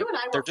mean, it. and you and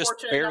I were They're just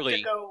fortunate enough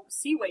to go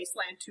see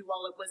Wasteland 2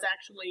 while it was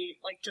actually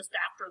just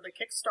after the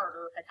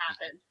Kickstarter had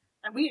happened.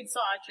 And we saw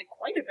actually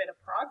quite a bit of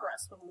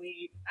progress when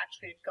we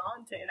actually had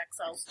gone to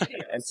NXL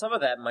Studios. and some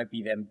of that might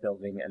be them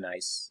building a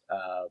nice.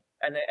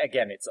 And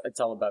again, it's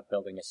all about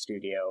building a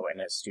studio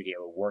and a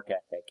studio work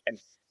ethic. And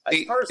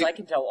as far as I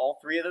can tell, all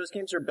three of those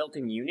games are built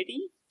in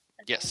Unity.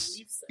 Yes.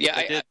 So.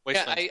 Yeah,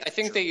 Wasteland I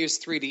think they use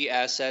 3D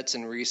assets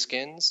and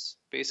reskins,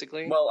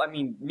 basically. Well, I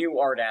mean, new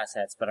art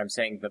assets, but I'm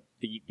saying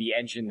the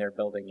engine they're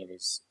building it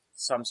is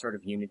some sort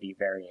of Unity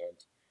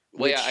variant.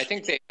 Well, yeah, I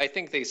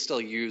think they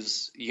still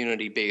use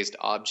Unity-based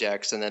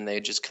objects, and then they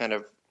just kind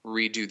of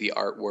redo the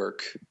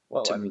artwork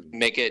Well, to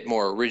make it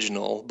more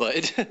original,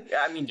 but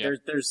I mean,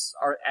 there's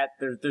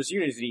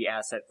Unity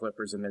asset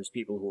flippers, and there's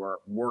people who are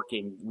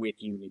working with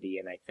Unity,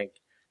 and I think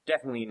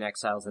definitely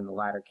Nexile's in the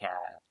latter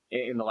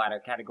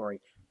category.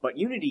 But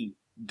Unity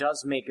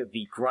does make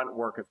the grunt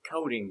work of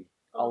coding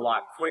a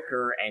lot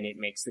quicker, and it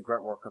makes the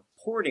grunt work of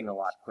porting a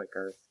lot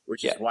quicker,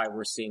 which is why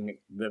we're seeing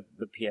the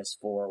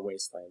PS4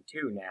 Wasteland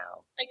 2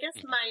 now. I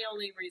guess my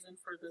only reason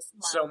for this...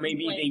 So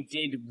maybe they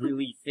did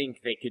really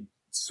think they could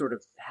sort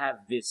of have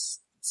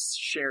this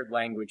shared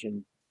language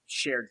and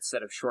shared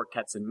set of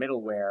shortcuts and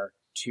middleware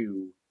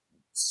to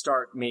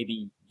start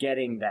maybe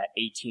getting that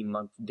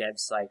 18-month dev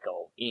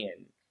cycle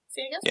in.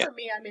 See, I guess for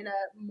me, I'm in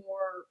a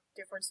more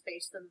different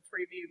space than the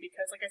three of you,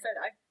 because, like I said,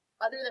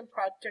 other than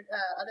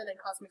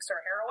Cosmic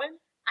Star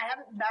Heroine, I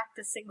haven't backed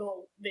a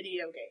single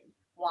video game.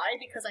 Why?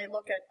 Because I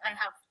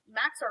have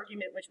Mac's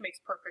argument, which makes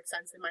perfect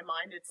sense in my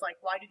mind. It's like,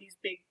 why do the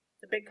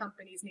big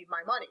companies need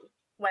my money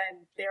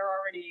when they're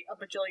already a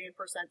bajillion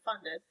 %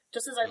 funded?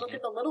 Just as I look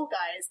at the little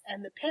guys,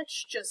 and the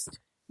pitch just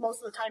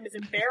most of the time is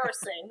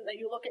embarrassing, that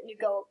you look at and you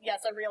go,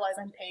 yes, I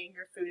realize I'm paying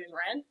your food and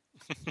rent.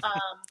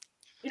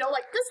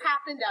 Like this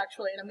happened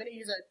actually, and I'm going to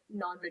use a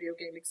non-video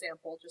game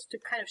example just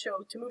to kind of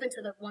to move into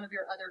one of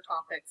your other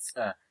topics.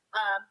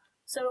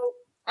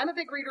 So I'm a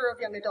big reader of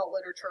young adult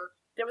literature.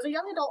 There was a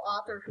young adult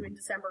author who in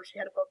December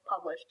she had a book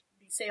published.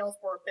 The sales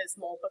were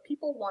abysmal, but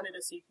people wanted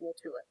a sequel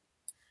to it.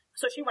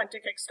 So she went to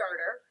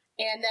Kickstarter,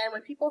 and then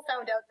when people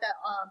found out that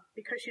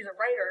because she's a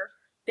writer,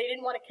 they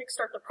didn't want to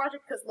kickstart the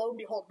project because, lo and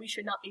behold, we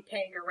should not be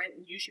paying your rent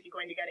and you should be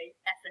going to get a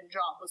effing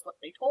job, was what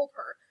they told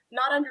her.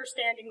 Not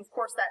understanding, of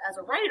course, that as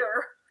a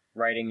writer...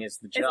 Writing is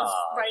the job.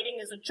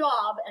 Writing is a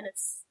job, and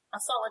it's a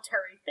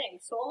solitary thing.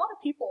 So a lot of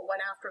people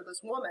went after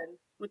this woman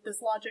with this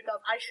logic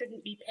of, I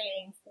shouldn't be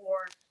paying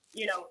for,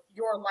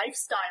 your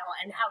lifestyle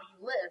and how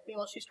you live.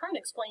 Meanwhile, she's trying to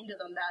explain to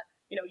them that,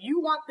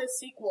 you want this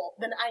sequel,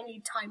 then I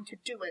need time to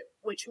do it,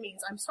 which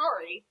means, I'm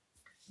sorry,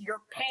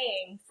 you're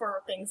paying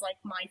for things like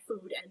my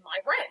food and my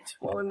rent.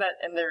 Well,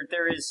 and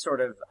there is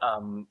sort of,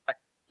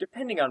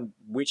 depending on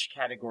which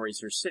categories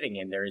you're sitting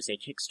in, there is a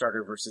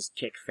Kickstarter versus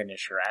kick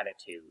finisher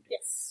attitude.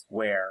 Yes.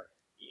 Where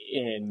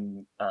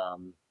and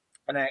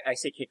I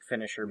say kick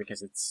finisher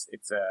because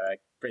it's a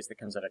phrase that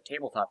comes out of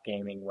tabletop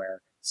gaming,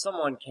 where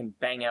someone can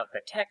bang out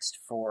the text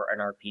for an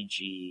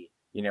RPG,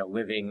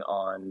 living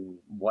on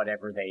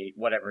whatever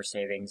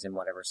savings and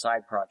whatever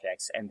side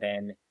projects, and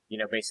then,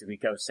 basically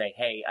go say,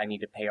 hey, I need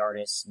to pay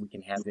artists, we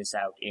can have this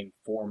out in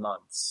 4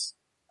 months.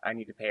 I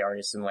need to pay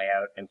artists and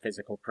layout and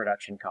physical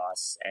production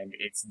costs, and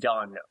it's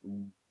done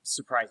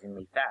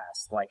surprisingly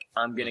fast. Like,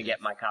 I'm gonna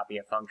get my copy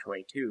of Feng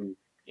Shui 2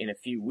 in a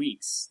few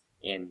weeks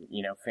in,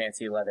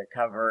 fancy leather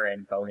cover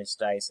and bonus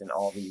dice and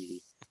all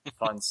the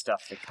fun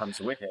stuff that comes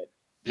with it.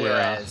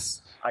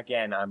 Whereas,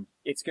 again,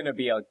 it's gonna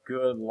be a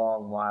good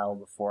long while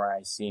before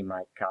I see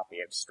my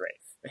copy of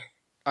Strafe.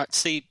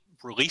 See,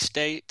 release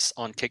dates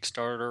on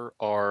Kickstarter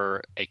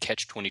are a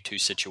catch-22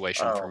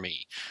 situation for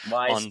me.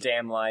 Lies,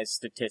 damn lies,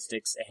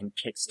 statistics, and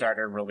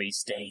Kickstarter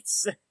release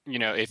dates.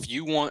 If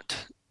you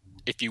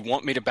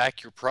want me to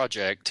back your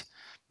project,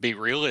 be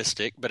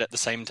realistic, but at the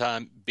same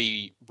time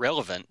be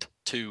relevant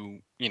to,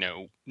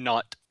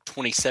 not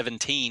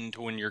 2017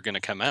 to when you're going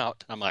to come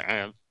out. I'm like,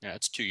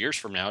 it's 2 years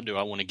from now. Do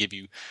I want to give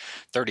you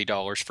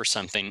 $30 for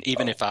something,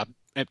 even if I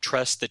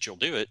trust that you'll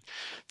do it,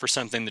 for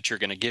something that you're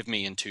going to give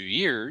me in 2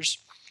 years?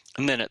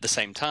 And then at the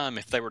same time,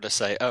 if they were to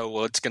say, oh,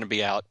 well, it's going to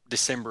be out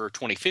December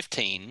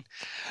 2015,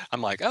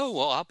 I'm like, oh,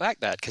 well, I'll back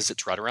that because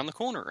it's right around the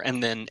corner.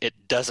 And then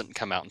it doesn't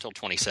come out until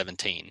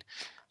 2017.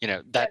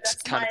 That's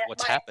kind of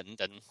what's happened.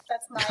 And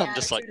that's my I'm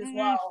just like, attitude as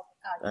well.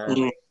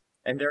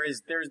 And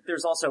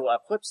there's also a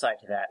flip side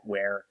to that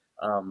where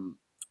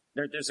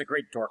there's a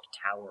great dork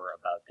tower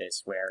about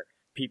this, where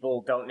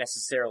people don't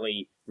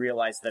necessarily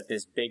realize that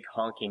this big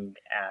honking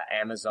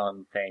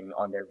Amazon thing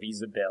on their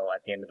Visa bill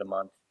at the end of the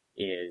month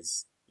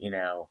is,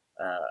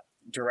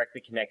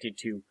 directly connected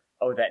to,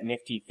 that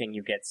nifty thing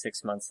you get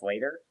 6 months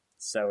later.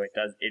 So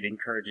it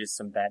encourages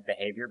some bad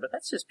behavior, but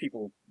that's just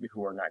people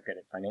who are not good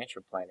at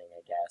financial planning,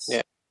 I guess.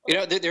 Yeah.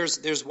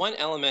 There's one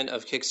element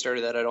of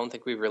Kickstarter that I don't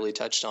think we've really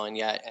touched on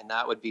yet, and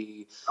that would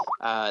be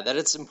that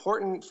it's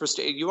important for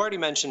you already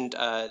mentioned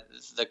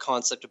the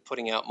concept of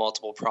putting out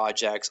multiple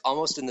projects,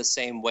 almost in the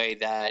same way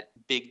that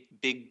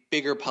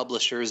bigger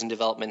publishers and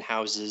development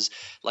houses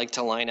like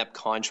to line up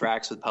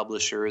contracts with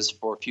publishers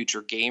for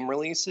future game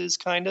releases,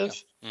 kind of.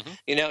 Yeah.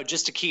 Mm-hmm.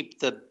 Just to keep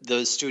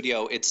the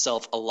studio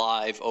itself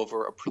alive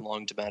over a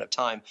prolonged amount of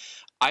time.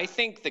 I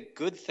think the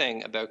good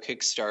thing about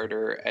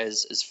Kickstarter,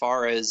 as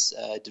far as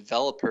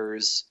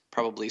developers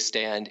probably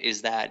stand,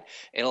 is that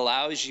it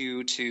allows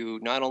you to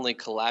not only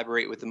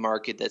collaborate with the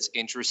market that's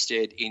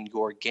interested in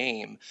your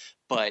game,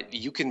 but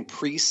you can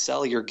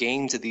pre-sell your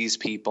game to these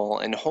people,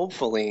 and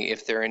hopefully,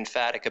 if they're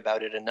emphatic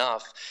about it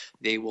enough,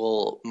 they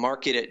will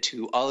market it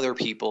to other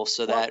people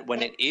so that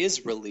when it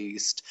is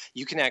released,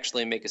 you can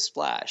actually make a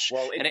splash.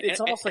 Well, it's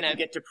almost like you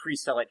get to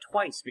pre-sell it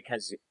twice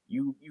because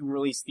you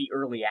release the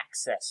early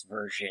access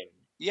version.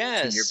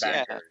 Yes, your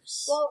yeah.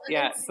 backers. Well, and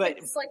Yeah, it's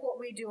like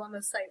what we do on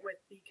the site with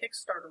the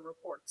Kickstarter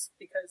reports,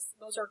 because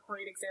those are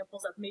great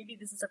examples of maybe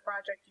this is a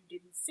project you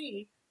didn't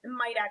see and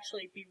might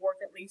actually be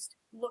worth at least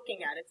looking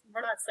at it.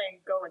 We're not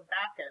saying go and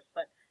back it,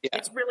 but Yeah.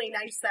 it's really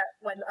nice that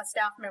when a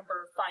staff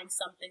member finds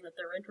something that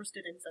they're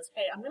interested in and says,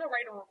 hey, I'm going to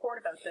write a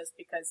report about this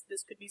because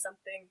this could be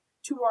something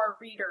to our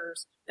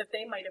readers that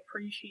they might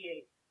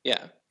appreciate.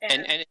 Yeah,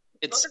 And and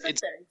those are good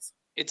things.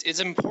 It's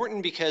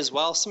important because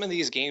while some of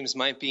these games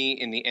might be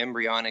in the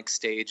embryonic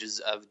stages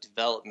of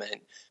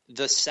development,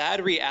 the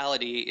sad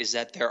reality is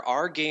that there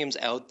are games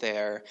out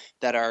there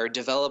that are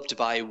developed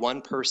by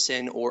one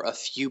person or a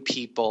few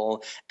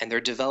people, and they're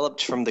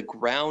developed from the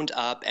ground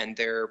up, and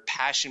they're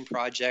passion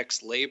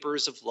projects,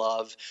 labors of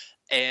love.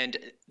 And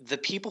the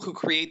people who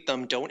create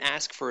them don't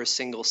ask for a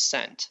single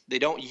cent. They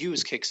don't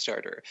use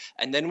Kickstarter.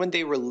 And then when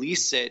they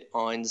release it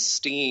on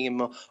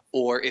Steam,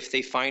 or if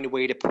they find a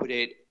way to put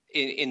it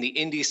in the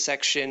indie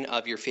section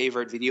of your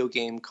favorite video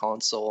game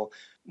console,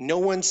 no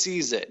one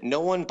sees it.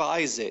 No one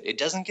buys it. It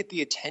doesn't get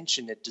the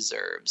attention it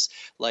deserves.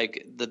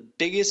 Like, the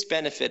biggest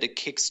benefit of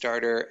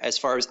Kickstarter, as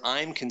far as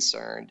I'm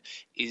concerned,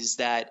 is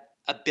that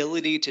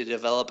ability to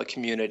develop a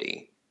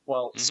community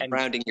Well,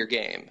 surrounding your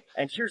game.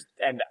 And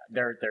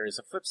there is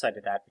a flip side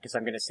to that, because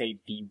I'm going to say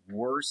the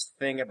worst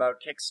thing about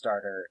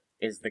Kickstarter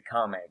is the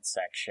comment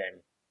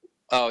section.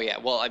 Oh yeah,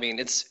 well, I mean,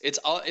 it's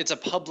a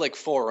public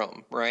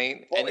forum,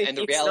 right? Well, and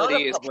the it's reality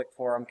not a is, public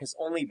forum because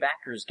only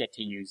backers get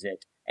to use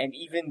it, and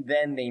even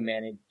then they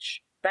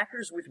manage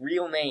backers with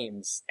real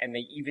names, and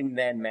they even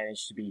then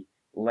manage to be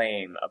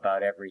lame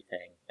about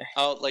everything.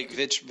 oh, like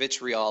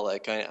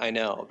vitriolic. I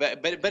know, but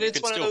it's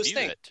can one of still those view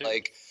things. it, too.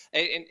 Like,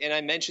 and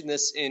I mentioned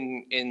this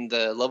in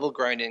the level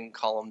grinding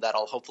column that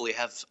I'll hopefully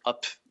have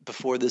up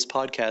before this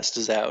podcast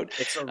is out.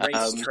 It's a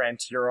race,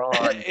 Trent. You're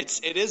on.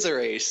 It is a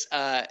race.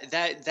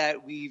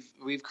 That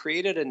we've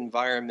created an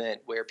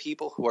environment where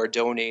people who are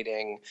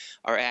donating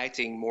are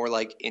acting more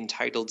like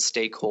entitled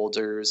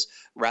stakeholders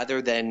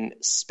rather than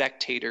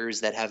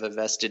spectators that have a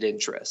vested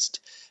interest.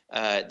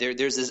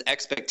 There's this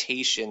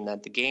expectation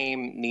that the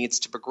game needs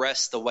to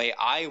progress the way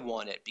I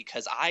want it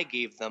because I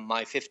gave them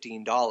my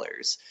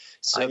 $15.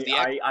 So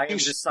I am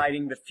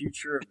deciding the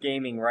future of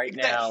gaming right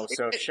now,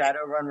 so if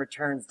Shadowrun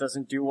Returns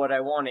doesn't do what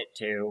I want it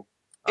to,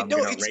 I'm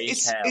going to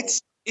raise hell.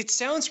 It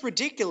sounds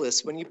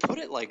ridiculous when you put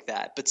it like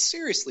that, but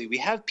seriously, we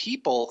have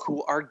people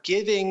who are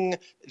giving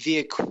the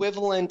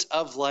equivalent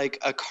of like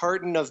a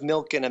carton of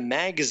milk in a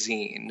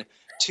magazine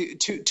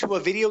to a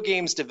video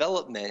game's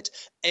development,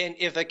 and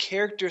if a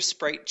character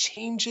sprite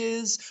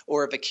changes,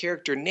 or if a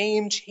character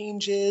name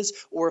changes,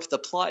 or if the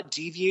plot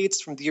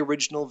deviates from the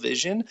original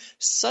vision,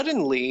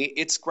 suddenly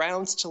it's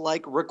grounds to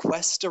like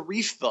request a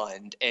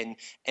refund and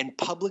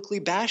publicly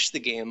bash the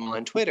game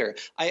on Twitter.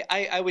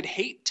 I would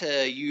hate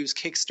to use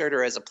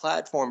Kickstarter as a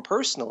platform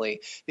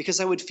personally, because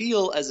I would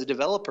feel as a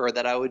developer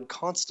that I would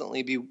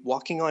constantly be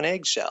walking on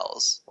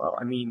eggshells. Well,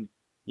 I mean,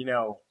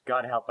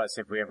 God help us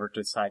if we ever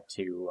decide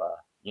to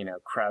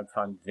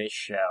crowdfund this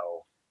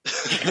show.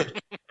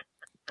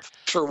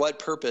 For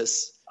what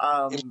purpose?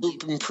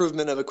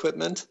 Improvement of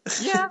equipment?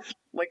 Yeah.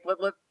 Like,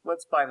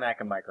 let's buy Mac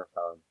a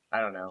microphone.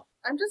 I don't know.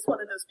 I'm just one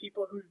of those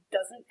people who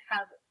doesn't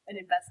have an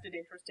invested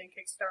interest in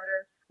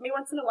Kickstarter. I mean,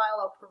 once in a while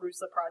I'll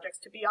peruse the projects.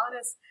 To be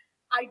honest,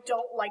 I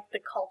don't like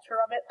the culture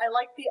of it. I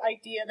like the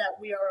idea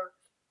that we are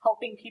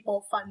helping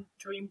people fund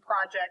dream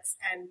projects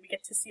and we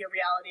get to see a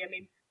reality. I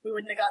mean, we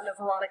wouldn't have gotten a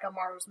Veronica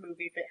Mars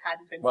movie if it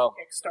hadn't been for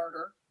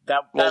Kickstarter.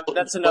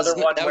 That's another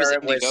one where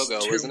it was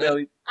Indiegogo, 2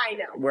 million. I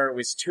know. Where it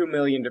was $2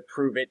 million to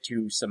prove it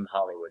to some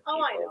Hollywood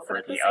people I know, for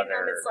but at the the same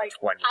other time, it's like,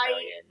 $20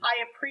 million. I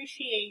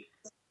appreciate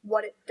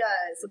what it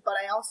does, but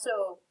I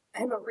also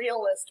am a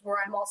realist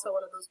where I'm also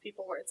one of those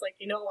people where it's like,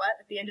 you know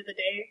what, at the end of the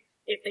day,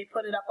 if they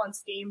put it up on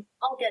Steam,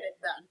 I'll get it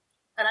done.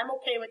 And I'm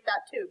okay with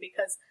that too,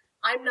 because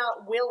I'm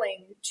not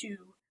willing to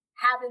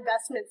have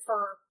investment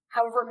for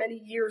however many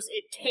years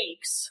it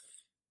takes.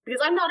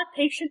 Because I'm not a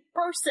patient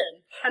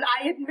person, and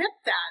I admit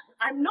that.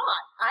 I'm not.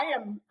 I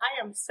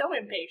am so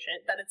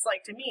impatient that it's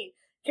like, to me,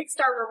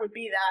 Kickstarter would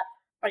be that,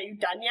 are you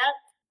done yet?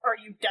 Are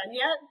you done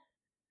yet?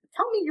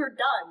 Tell me you're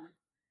done.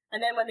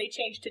 And then when they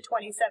change to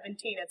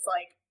 2017, it's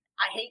like,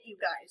 I hate you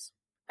guys.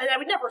 And I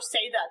would never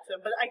say that to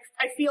them, but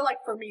I feel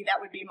like for me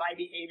that would be my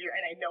behavior,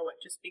 and I know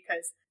it just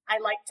because I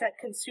like to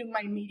consume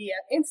my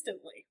media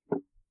instantly.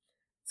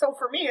 So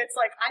for me, it's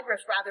like, I'd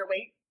just rather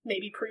wait,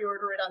 maybe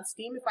pre-order it on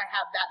Steam if I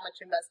have that much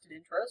invested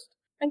interest,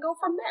 and go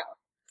from there.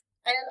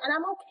 And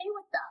I'm okay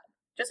with that.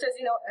 Just as,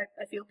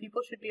 I feel people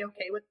should be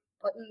okay with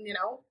putting,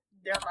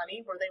 their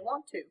money where they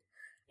want to.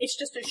 It's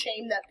just a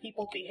shame that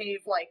people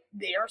behave like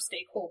they are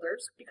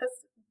stakeholders, because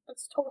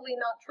that's totally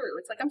not true.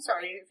 It's like, I'm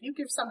sorry, if you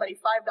give somebody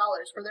 $5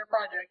 for their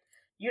project,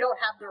 you don't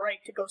have the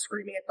right to go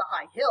screaming at the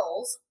high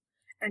hills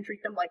and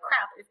treat them like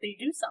crap if they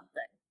do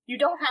something.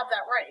 You don't have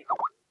that right.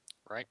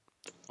 Right.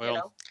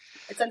 Well,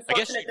 it's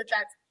unfortunate that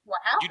that's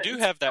what You happens.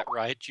 do have that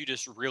right. You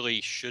just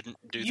really shouldn't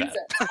do Use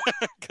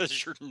that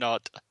because you're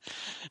not.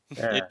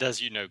 Yeah. It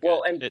does you no good.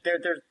 Well, and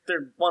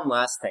there one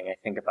last thing I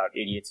think about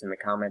idiots in the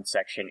comments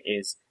section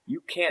is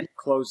you can't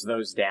close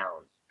those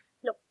down.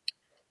 Nope.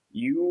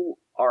 You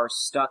are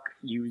stuck.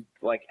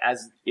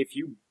 As if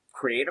you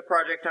create a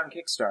project on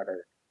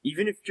Kickstarter,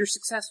 even if you're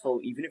successful,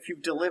 even if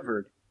you've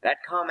delivered, that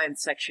comment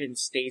section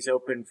stays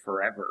open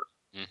forever.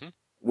 Mm-hmm.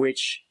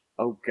 Which,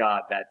 oh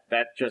god,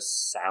 that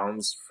just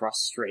sounds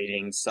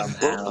frustrating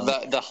somehow.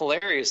 Well, the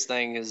hilarious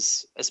thing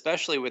is,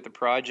 especially with the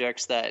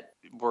projects that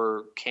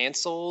were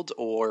canceled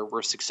or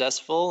were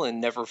successful and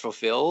never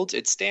fulfilled,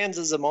 it stands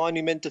as a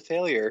monument to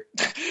failure.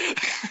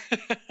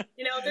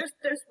 You know,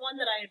 there's one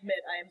that I admit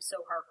I am so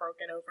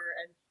heartbroken over,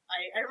 and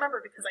I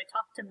remember because I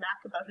talked to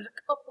Mac about it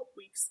a couple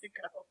weeks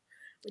ago,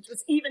 which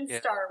was Even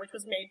Star, which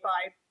was made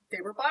by,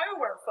 they were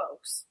BioWare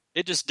folks.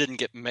 It just didn't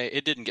get made.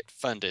 It didn't get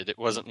funded. It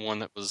wasn't one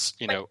that was,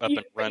 up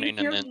and running.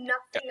 You hear and then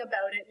nothing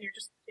about it, and you're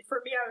just,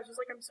 for me, I was just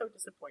like, I'm so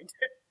disappointed.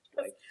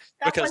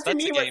 Because one to that's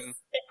me a game.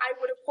 I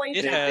would have played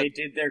It that. They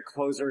did their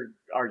closer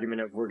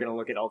argument of we're going to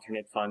look at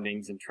alternate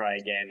fundings and try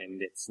again,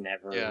 and it's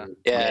never. Yeah.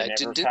 Yeah, they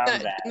never didn't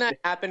found that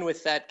happen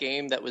with that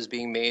game that was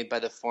being made by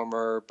the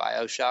former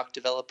BioShock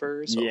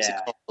developers? What was it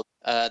called?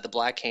 The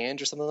Black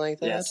Hand or something like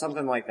that? Yeah,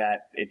 something like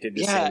that. It did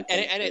the Yeah, same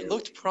thing. and it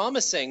looked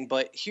promising,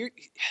 but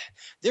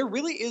there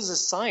really is a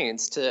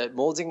science to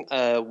molding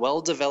a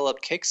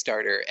well-developed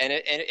Kickstarter. And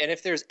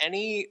if there's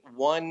any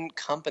one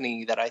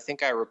company that I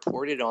think I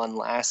reported on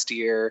last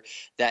year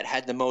that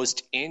had the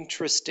most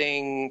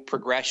interesting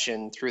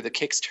progression through the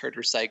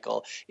Kickstarter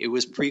cycle, it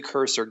was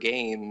Precursor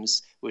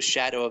Games with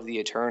Shadow of the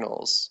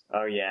Eternals.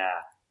 Oh, yeah.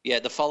 Yeah,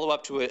 the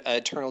follow-up to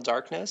Eternal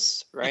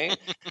Darkness, right?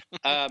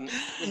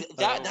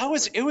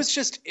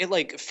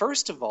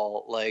 First of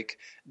all,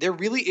 there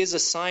really is a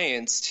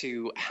science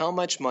to how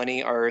much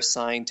money are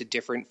assigned to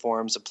different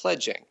forms of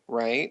pledging,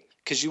 right?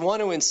 Because you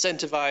want to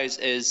incentivize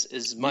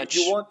as much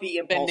You want the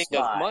impulse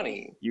spending buy. of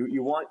money.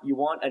 You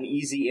want an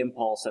easy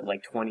impulse at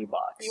like $20. You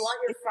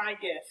want your fry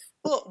gift.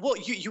 Well,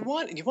 you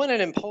want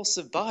an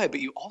impulsive buy, but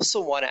you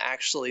also want to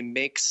actually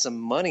make some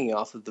money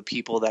off of the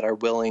people that are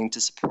willing to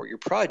support your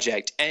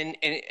project. And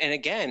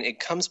again, it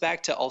comes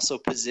back to also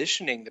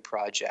positioning the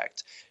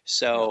project.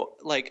 So,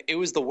 it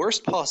was the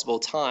worst possible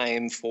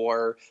time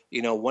for,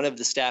 one of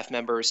the staff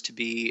members to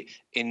be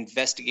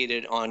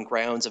investigated on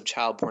grounds of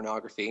child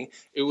pornography.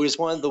 It was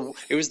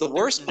the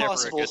worst never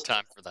possible a good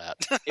time for that.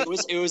 it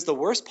was the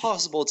worst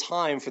possible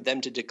time for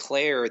them to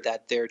declare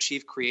that their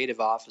chief creative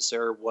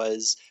officer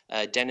was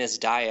Dennis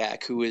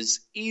Dyack, who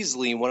is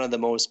easily one of the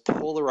most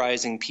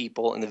polarizing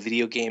people in the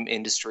video game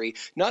industry,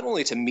 not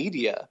only to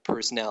media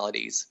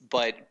personalities,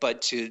 but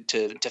to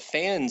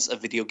fans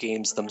of video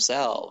games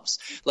themselves.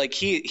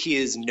 He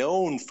is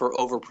known for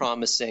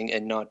overpromising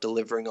and not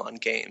delivering on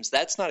games.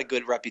 That's not a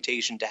good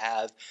reputation to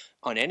have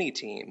on any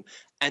team.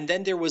 And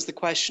then there was the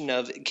question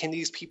of, can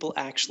these people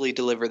actually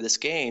deliver this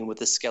game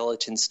with a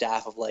skeleton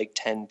staff of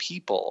 10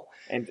 people?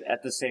 And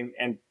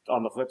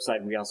on the flip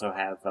side, we also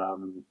have,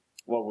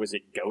 what was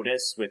it,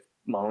 Godus with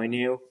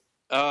Molyneux?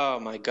 Oh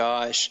my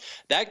gosh.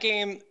 That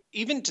game,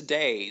 even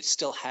today,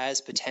 still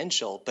has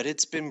potential, but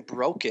it's been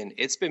broken.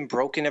 It's been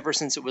broken ever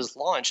since it was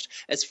launched.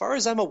 As far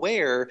as I'm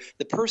aware,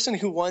 the person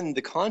who won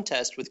the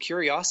contest with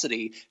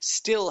Curiosity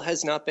still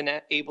has not been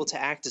able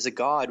to act as a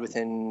god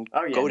within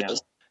Godus. No.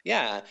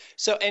 Yeah.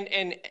 So,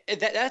 and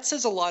that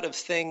says a lot of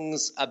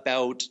things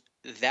about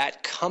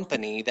that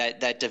company,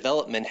 that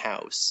development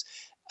house.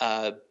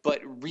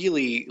 But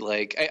really,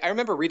 I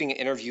remember reading an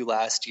interview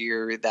last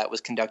year that was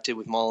conducted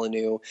with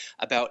Molyneux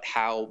about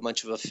how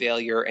much of a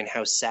failure and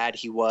how sad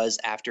he was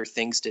after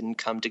things didn't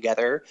come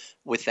together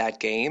with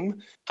that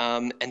game.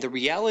 And the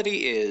reality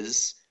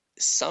is,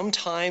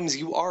 sometimes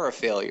you are a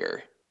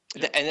failure.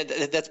 And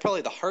that's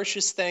probably the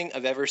harshest thing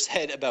I've ever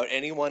said about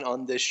anyone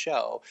on this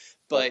show.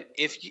 But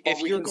if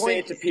you're going, say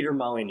it to Peter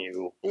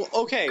Molyneux. Well,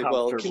 okay.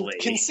 Well,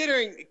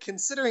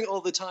 considering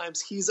all the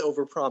times he's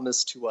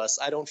overpromised to us,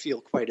 I don't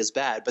feel quite as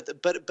bad.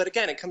 But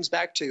again, it comes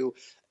back to,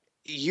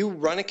 you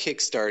run a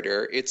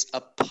Kickstarter. It's a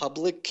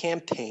public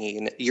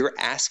campaign. You're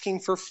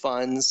asking for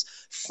funds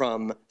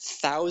from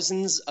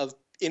thousands of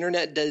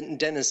internet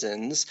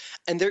denizens,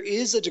 and there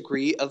is a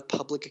degree of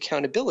public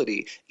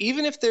accountability,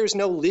 even if there's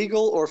no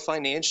legal or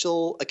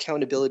financial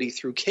accountability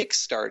through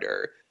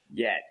Kickstarter.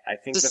 Yet, I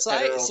think the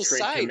Federal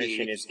Trade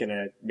Commission is going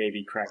to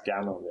maybe crack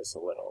down on this a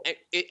little.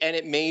 And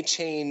it may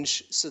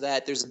change so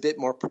that there's a bit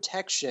more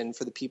protection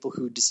for the people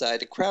who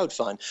decide to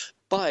crowdfund.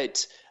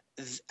 But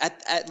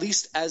at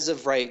least as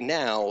of right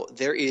now,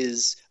 there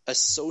is a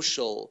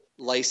social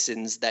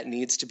license that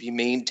needs to be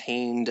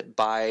maintained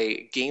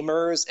by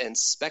gamers and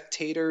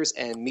spectators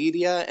and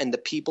media and the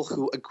people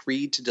who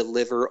agreed to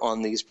deliver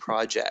on these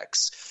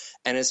projects.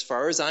 And as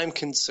far as I'm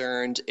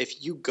concerned,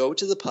 if you go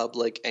to the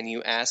public and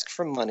you ask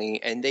for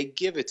money and they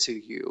give it to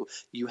you,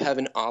 you have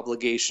an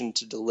obligation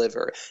to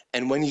deliver.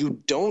 And when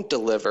you don't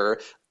deliver,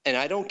 and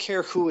I don't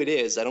care who it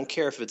is, I don't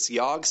care if it's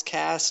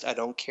Yogscast, I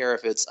don't care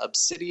if it's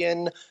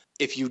Obsidian,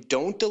 if you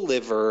don't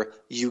deliver,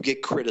 you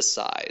get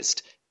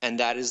criticized. and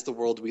that is the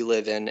world we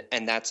live in,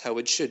 and that's how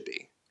it should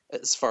be,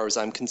 as far as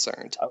I'm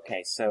concerned.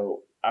 Okay,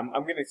 so I'm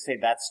going to say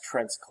that's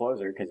Trent's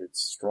closer because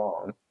it's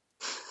strong.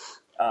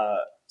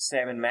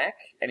 Sam and Mac,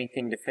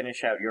 anything to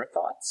finish out your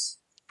thoughts?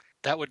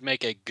 That would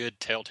make a good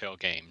Telltale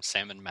game,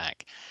 Sam and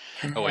Mac.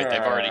 Oh wait,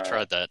 they've already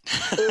tried that.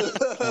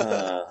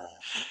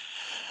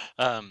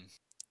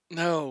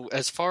 No,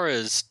 as far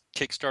as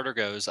Kickstarter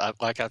goes,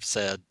 like I've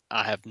said,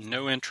 I have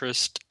no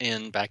interest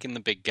in backing the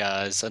big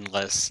guys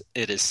unless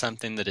it is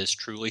something that is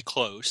truly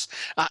close.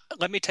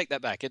 Let me take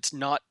that back. It's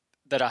not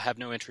that I have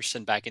no interest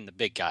in backing the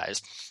big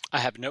guys. I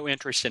have no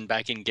interest in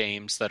backing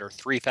games that are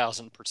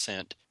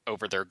 3,000%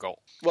 over their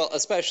goal. Well,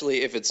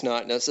 especially if it's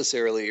not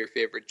necessarily your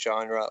favorite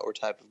genre or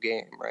type of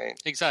game, right?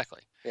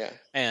 Exactly. Yeah.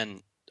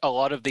 And a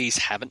lot of these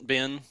haven't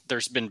been.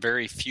 There's been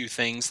very few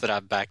things that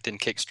I've backed in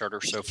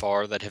Kickstarter so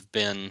far that have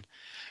been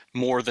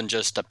more than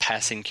just a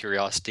passing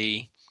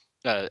curiosity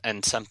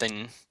and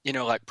something,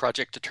 like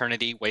Project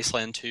Eternity,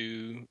 Wasteland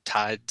 2,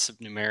 Tides of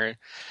Numeria.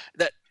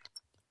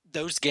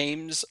 Those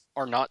games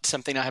are not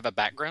something I have a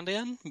background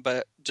in,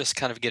 but just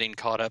kind of getting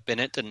caught up in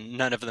it, and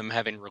none of them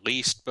having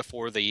released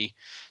before the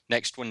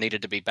next one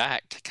needed to be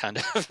backed kind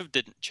of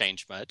didn't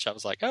change much. I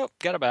was like, oh,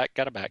 gotta back.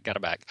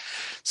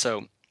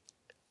 So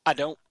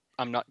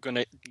I'm not going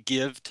to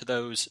give to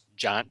those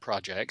giant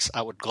projects.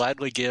 I would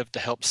gladly give to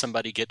help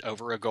somebody get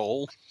over a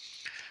goal.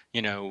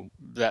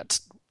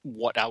 That's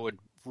what I would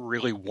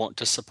really want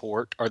to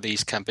support, are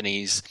these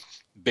companies,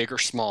 big or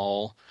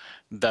small,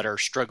 that are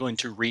struggling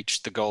to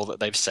reach the goal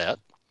that they've set.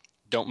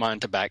 Don't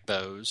mind to back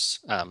those.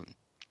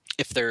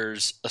 If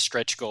there's a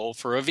stretch goal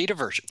for a Vita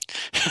version,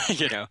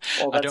 well,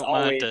 I don't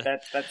mind to...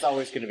 That's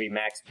always going to be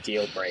Mac's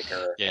deal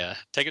breaker. Yeah,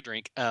 take a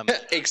drink.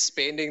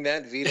 Expanding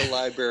that Vita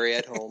library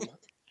at home.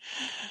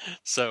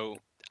 So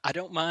I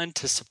don't mind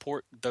to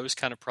support those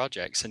kind of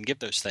projects and give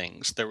those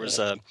things. There was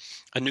a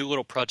new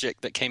little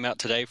project that came out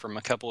today from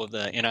a couple of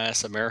the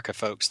NIS America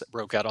folks that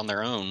broke out on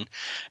their own,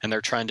 and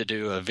they're trying to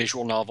do a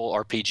visual novel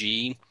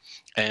RPG,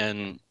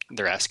 and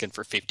they're asking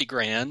for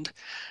 $50,000,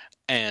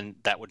 and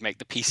that would make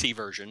the PC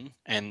version.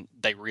 And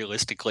they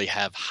realistically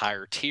have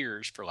higher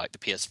tiers for like the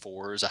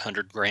PS4s,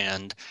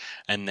 $100,000,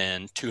 and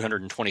then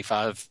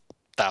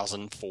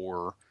 $225,000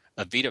 for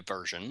a Vita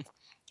version.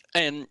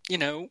 And,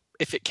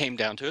 if it came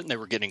down to it and they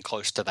were getting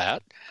close to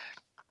that,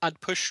 I'd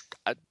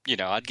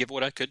give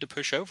what I could to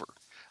push over.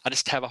 I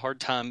just have a hard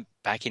time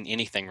backing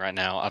anything right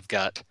now. I've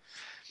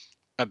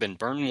been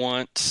burned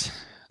once.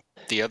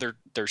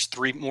 There's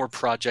 3 more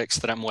projects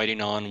that I'm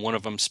waiting on. One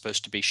of them's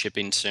supposed to be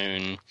shipping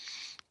soon.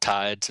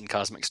 Tides and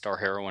Cosmic Star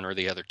Heroine are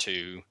the other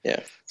 2.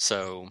 Yeah.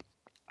 So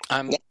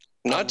I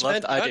love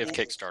the idea of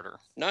Kickstarter.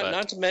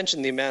 Not to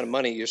mention the amount of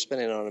money you're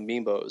spending on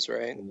amiibos,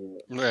 right?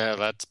 Well,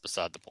 that's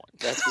beside the point.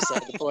 That's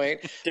beside the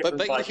point.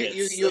 But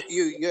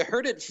you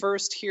heard it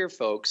first here,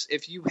 folks.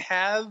 If you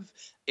have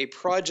a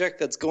project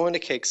that's going to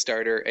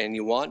Kickstarter and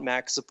you want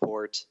Mac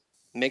support,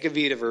 make a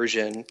Vita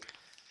version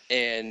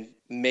and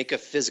make a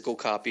physical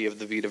copy of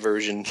the Vita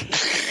version.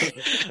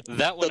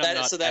 That one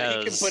so that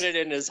he can put it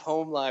in his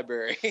home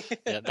library.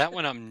 Yeah, that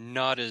one I'm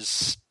not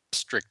as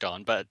strict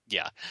on, but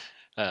yeah.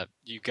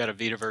 You've got a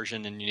Vita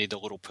version and you need a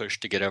little push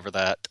to get over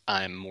that,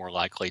 I'm more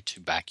likely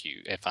to back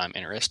you if I'm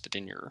interested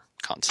in your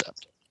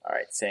concept. All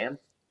right, Sam?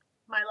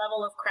 My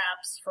level of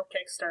craps for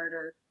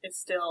Kickstarter is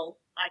still,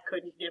 I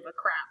couldn't give a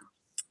crap.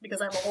 Because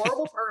I'm a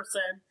horrible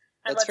person.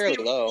 That's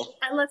fairly low.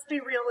 And let's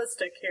be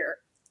realistic here.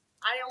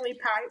 I only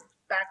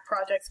back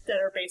projects that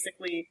are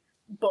basically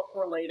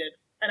book-related.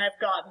 And I've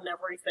gotten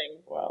everything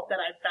that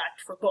I've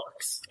backed for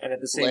books. And at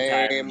the same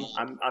time,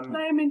 I'm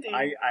Lame indeed.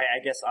 I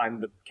guess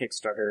I'm the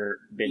Kickstarter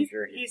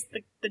binger. He's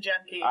the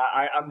junkie.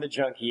 I'm the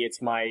junkie.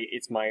 It's my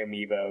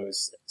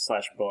amiibos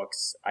 /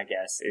 books, I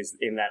guess, is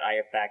in that I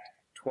have backed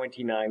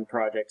 29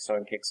 projects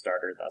on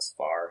Kickstarter thus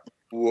far.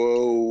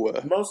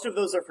 Whoa. Most of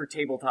those are for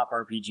tabletop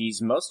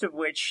RPGs, most of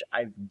which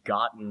I've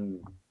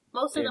gotten...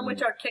 Most of them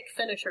which are kick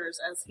finishers,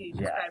 as he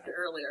described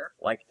earlier.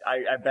 Like,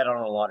 I bet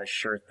on a lot of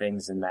sure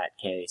things in that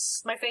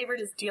case. My favorite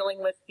is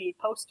dealing with the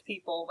post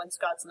people when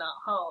Scott's not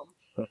home.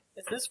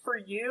 Is this for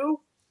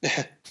you?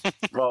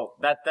 Well,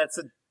 that's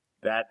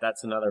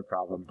another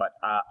problem. But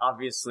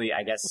obviously,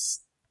 I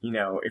guess,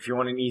 if you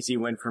want an easy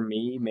win from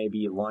me,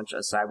 maybe launch a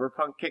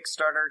Cyberpunk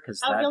Kickstarter,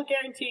 because I feel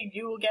guaranteed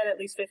you will get at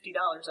least $50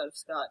 out of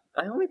Scott.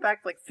 I only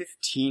backed like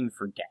 15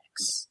 for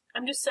Dex.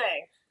 I'm just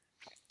saying.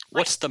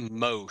 What's the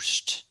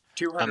most?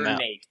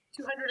 208.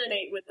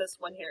 208 with this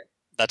one here.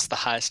 That's the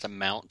highest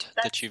amount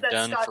that you've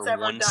done Scott's for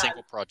one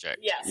single project.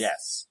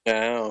 Yes.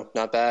 No,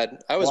 not bad.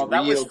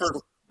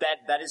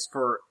 That is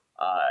for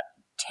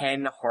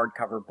 10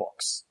 hardcover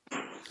books.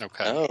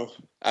 Okay. Oh,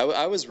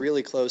 I was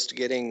really close to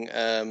getting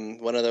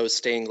one of those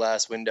stained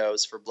glass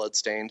windows for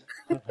Bloodstained.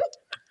 It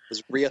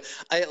was real.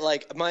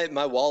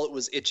 My wallet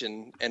was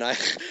itching, and I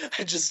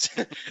just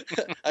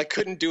I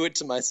couldn't do it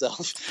to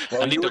myself.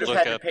 Well, I need you to would have look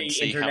had to up pay and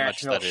see how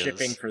much international that is.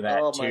 shipping for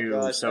that too.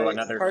 God, so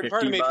another $50.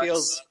 Part of me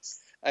feels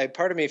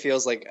Part of me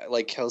feels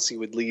like Kelsey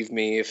would leave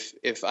me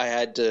if I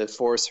had to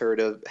force her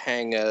to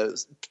hang a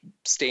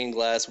stained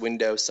glass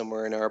window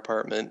somewhere in our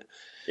apartment.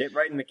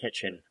 Right in the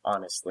kitchen,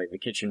 honestly. The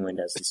kitchen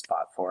window's the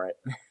spot for it.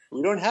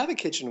 We don't have a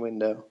kitchen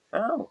window.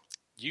 Oh.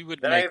 You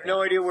would. Then I have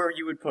no idea where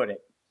you would put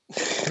it.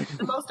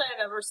 The most I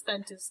have ever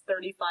spent is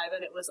 $35,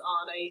 and it was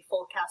on a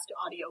full cast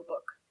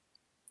audiobook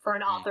for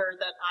an author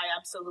that I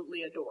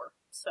absolutely adore.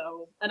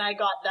 So, and I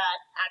got that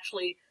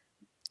actually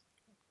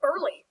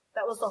early.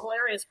 That was the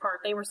hilarious part.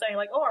 They were saying,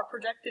 like, oh, our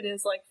projected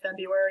is, like,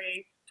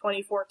 February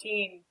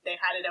 2014. They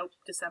had it out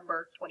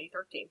December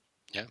 2013.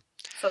 Yeah.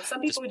 So some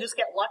people just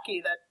get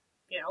lucky that,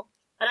 you know,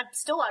 and I'm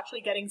still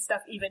actually getting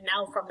stuff even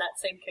now from that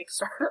same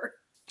Kickstarter,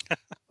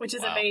 which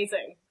is Wow.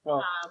 amazing.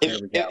 Well, there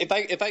we go.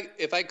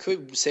 If I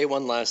could say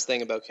one last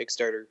thing about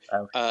Kickstarter,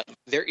 Okay.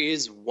 there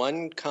is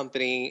one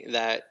company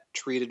that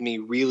treated me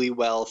really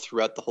well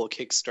throughout the whole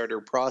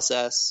Kickstarter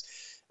process.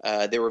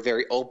 They were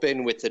very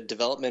open with the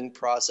development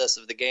process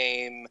of the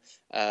game.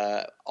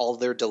 All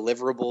their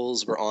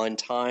deliverables were on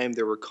time.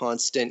 There were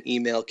constant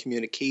email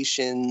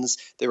communications.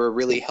 They were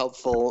really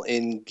helpful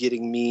in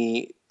getting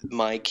me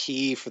my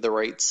key for the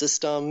right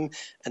system,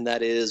 and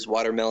that is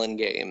Watermelon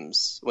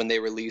Games when they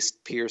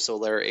released Pier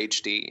Solar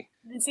HD.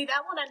 And see,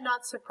 that one I'm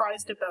not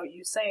surprised about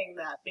you saying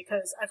that,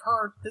 because I've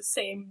heard the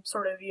same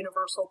sort of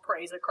universal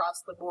praise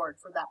across the board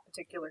for that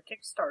particular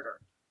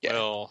Kickstarter. Yeah.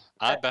 Well,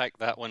 I backed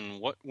that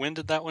one. When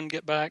did that one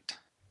get backed?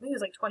 I think it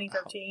was like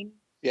 2013.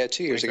 Yeah,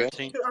 2 years ago.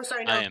 2013? Oh,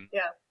 sorry, no. I am.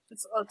 Yeah,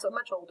 it's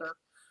much older.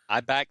 I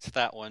backed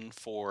that one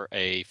for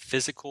a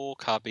physical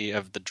copy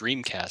of the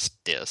Dreamcast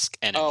disc,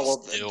 and Oh, it's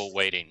well, still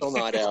waiting. Still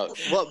not out.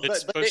 Well, It's but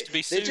supposed to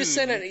be they just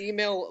sent soon. an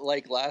email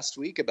like last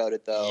week about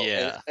it, though.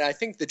 Yeah. And I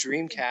think the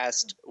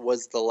Dreamcast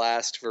was the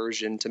last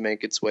version to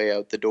make its way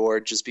out the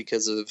door, just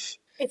because of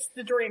It's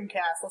the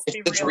Dreamcast. Let's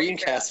be the real.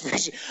 Dreamcast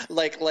version.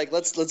 Like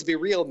let's be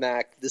real,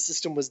 Mac. The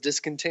system was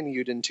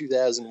discontinued in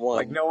 2001.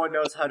 Like, no one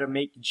knows how to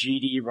make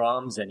GD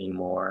ROMs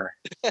anymore.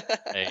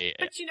 Hey,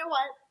 But you know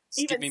what?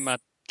 just give me my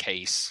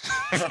case.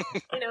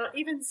 You know,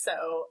 even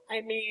so,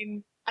 I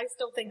mean, I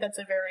still think that's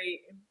a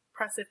very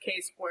impressive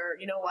case where,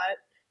 you know what,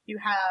 you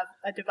have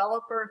a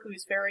developer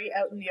who's very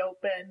out in the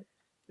open,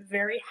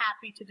 very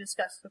happy to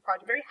discuss the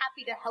project, very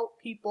happy to help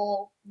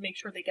people make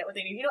sure they get what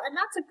they need, you know, and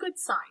that's a good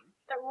sign.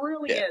 That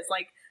really Yeah. is.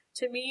 Like,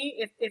 to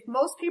me, if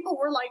most people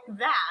were like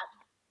that,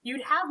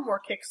 you'd have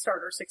more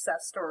Kickstarter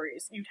success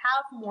stories. You'd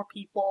have more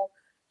people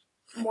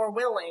more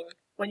willing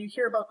when you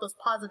hear about those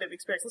positive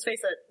experiences. Let's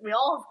face it, we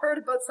all have heard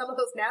about some of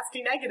those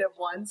nasty negative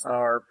ones.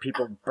 Or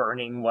people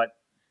burning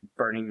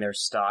their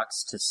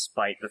stocks to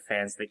spite the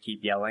fans that keep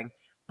yelling.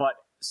 But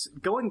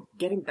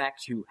getting back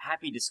to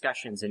happy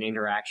discussions and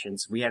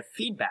interactions, we have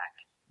feedback.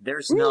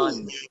 There's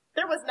none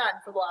There was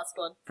none for the last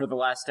one. for the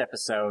last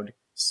episode.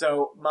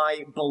 So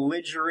my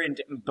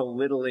belligerent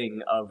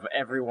belittling of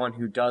everyone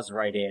who does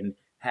write in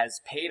has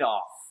paid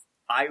off.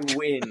 I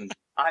win.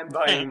 I'm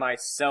buying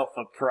myself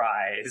a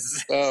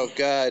prize. Oh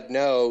God,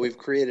 no! We've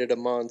created a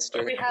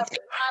monster. We have.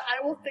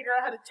 I will figure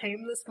out how to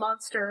tame this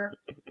monster.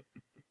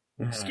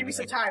 Just give me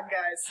some time,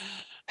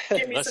 guys.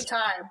 Give me some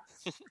time.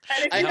 And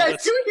if you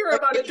guys do hear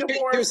about a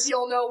divorce,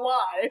 you'll know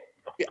why.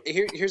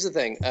 Here's the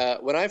thing.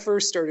 When I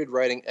first started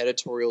writing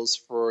editorials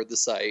for the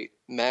site,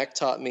 Mac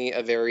taught me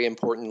a very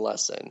important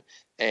lesson.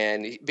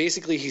 And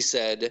basically he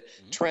said,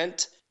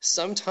 Trent,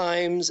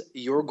 sometimes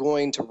you're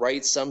going to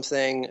write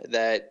something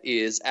that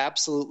is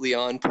absolutely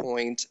on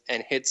point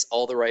and hits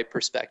all the right And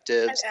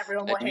perspectives.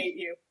 everyone will hate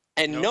you.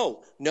 And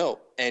no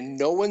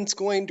one's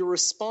going to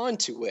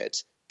respond to it,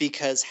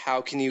 because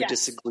how can you Yes.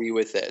 disagree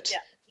with it? Yeah.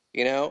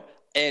 You know?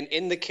 And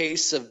in the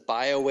case of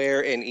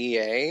BioWare and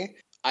EA,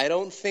 I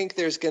don't think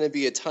there's going to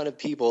be a ton of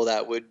people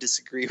that would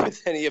disagree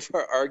with any of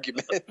our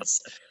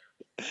arguments.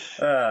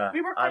 We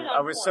were quite I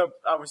on was point.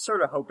 I was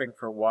sort of hoping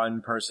for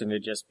one person to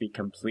just be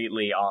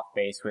completely off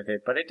base with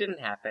it, but it didn't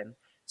happen.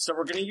 So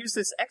we're going to use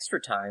this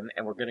extra time,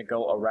 and we're going to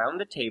go around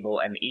the table,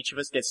 and each of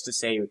us gets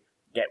to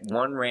get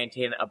one rant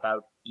in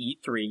about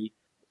E3,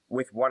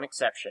 with one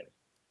exception.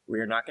 We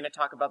are not going to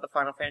talk about the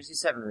Final Fantasy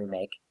VII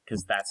remake,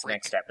 because that's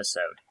next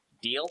episode.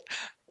 Deal?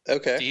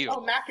 Okay. Oh,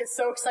 Deal. Mac is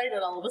so excited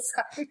all of a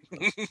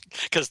sudden.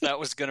 Because that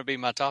was going to be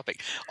my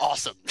topic.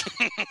 Awesome.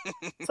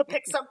 So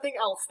pick something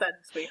else then,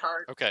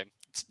 sweetheart. Okay.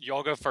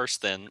 Y'all go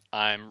first then.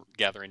 I'm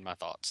gathering my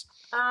thoughts.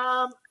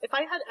 If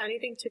I had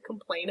anything to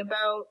complain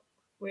about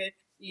with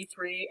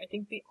E3, I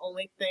think the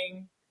only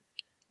thing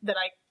that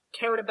I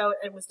cared about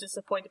and was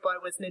disappointed by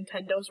was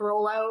Nintendo's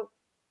rollout.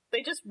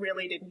 They just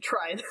really didn't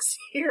try this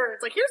year.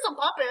 It's like, here's some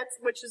puppets,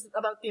 which is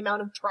about the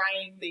amount of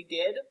trying they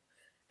did.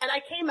 And I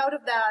came out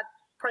of that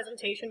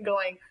presentation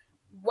going,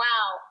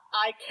 wow,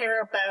 I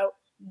care about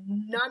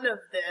none of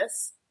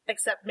this,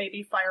 except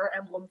maybe Fire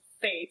Emblem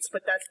Fates,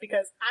 but that's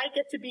because I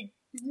get to be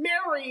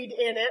married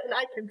in it, and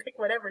I can pick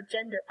whatever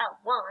gender I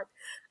want.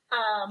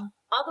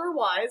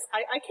 Otherwise,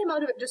 I came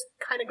out of it just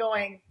kind of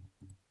going,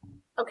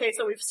 okay,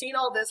 so we've seen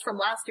all this from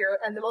last year,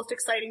 and the most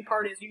exciting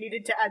part is you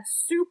needed to add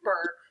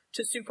Super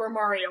to Super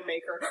Mario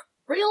Maker.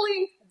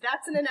 Really?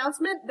 That's an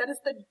announcement? That is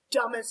the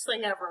dumbest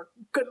thing ever.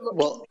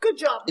 Good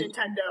job,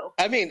 Nintendo.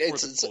 I mean, For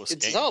the coolest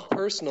it's game. all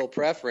personal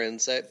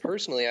preference.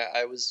 Personally,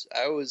 I was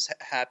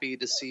happy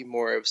to see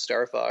more of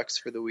Star Fox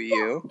for the Wii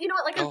U. You know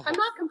what, I'm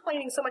not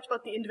complaining so much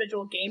about the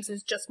individual games,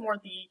 it's just more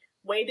the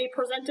way they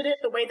presented it,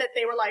 the way that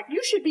they were like,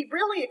 you should be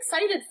really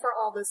excited for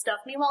all this stuff.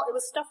 Meanwhile, it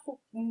was stuff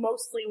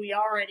mostly we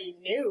already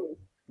knew.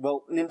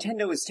 Well,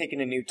 Nintendo has taken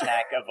a new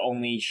tack of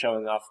only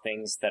showing off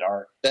things that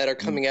are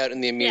coming out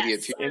in the immediate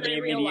Yes. future. in the They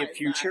immediate realize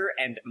future,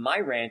 and my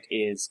rant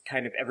is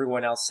kind of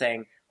everyone else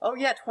saying, oh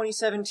yeah,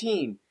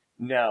 2017.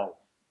 No.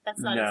 That's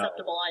not No.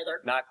 acceptable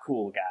either. Not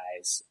cool,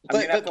 guys. I'm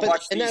But- gonna have but- to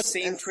watch and these that's-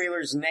 same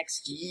trailers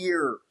next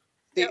year.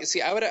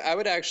 See, I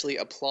would actually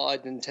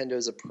applaud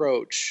Nintendo's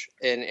approach,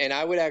 and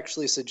I would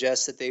actually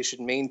suggest that they should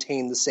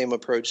maintain the same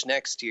approach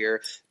next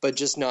year, but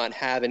just not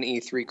have an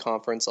E3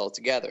 conference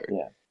altogether.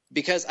 Yeah.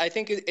 Because I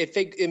think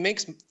it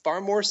makes far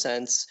more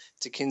sense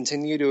to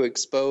continue to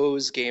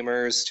expose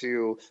gamers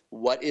to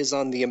what is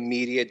on the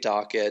immediate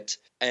docket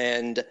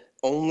and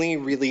only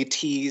really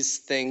tease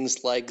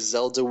things like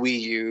Zelda Wii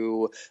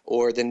U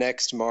or the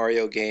next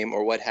Mario game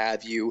or what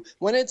have you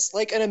when it's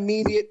like an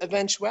immediate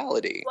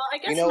eventuality. Well, I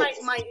guess You know,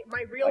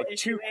 my real Like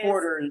issue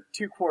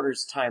two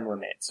quarters time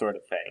limit sort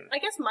of thing. I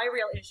guess my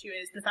real issue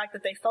is the fact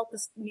that they felt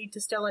this need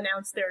to still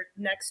announce their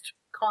next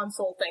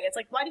console thing. It's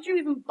like, why did you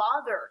even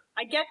bother?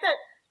 I get that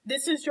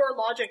this is your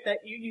logic that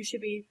you should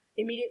be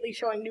immediately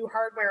showing new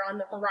hardware on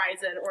the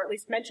horizon, or at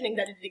least mentioning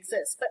that it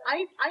exists. But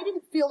I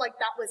didn't feel like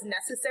that was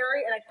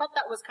necessary, and I thought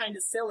that was kind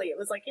of silly. It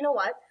was like, you know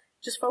what?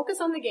 Just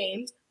focus on the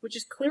games, which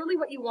is clearly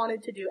what you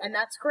wanted to do, and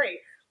that's great.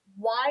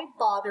 Why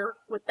bother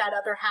with that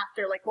other half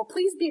there? Like, well,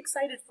 please be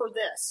excited for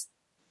this.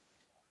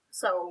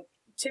 So,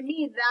 to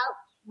me, that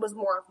was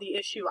more of the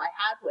issue I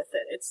had with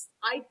it.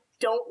 I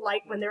don't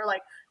like when they're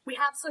like, we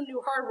have some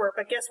new hardware,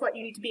 but guess what?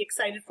 You need to be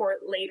excited for it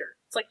later.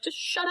 It's like, just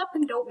shut up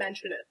and don't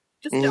mention it.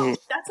 Just don't.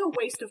 That's a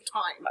waste of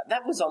time.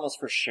 That was almost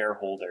for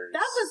shareholders.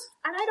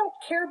 And I don't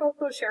care about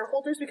those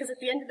shareholders because at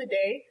the end of the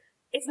day,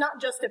 it's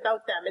not just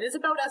about them. It is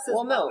about us as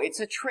well. Well, no,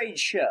 it's a trade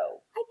show.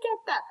 I get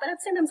that, but at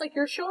the same time, it's like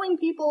you're showing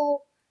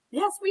people,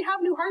 yes, we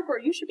have new hardware.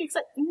 You should be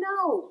excited.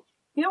 No.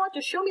 You know what?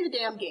 Just show me the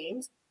damn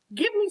games.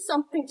 Give me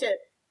something to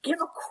give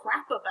a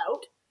crap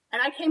about.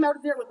 And I came out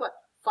of there with what?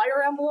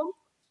 Fire Emblem?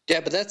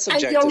 yeah, but that's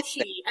subjective. And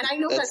Yoshi. And I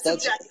know that's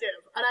That's-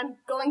 subjective. And I'm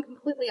going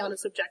completely on a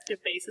subjective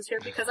basis here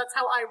because that's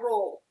how I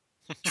roll.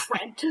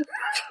 Trent.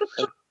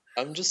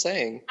 I'm just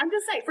saying. I'm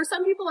just saying, for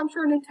some people, I'm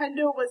sure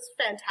Nintendo was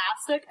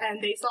fantastic,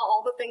 and they saw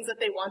all the things that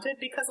they wanted,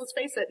 because let's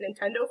face it,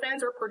 Nintendo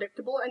fans are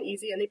predictable and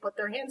easy, and they put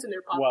their hands in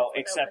their pockets. Well,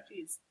 without much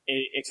ease.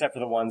 except for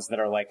the ones that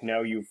are like,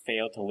 no, you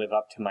failed to live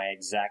up to my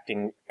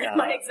exacting...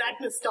 my exact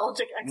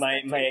nostalgic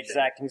expectation. my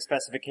exacting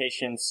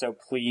specifications, so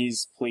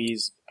please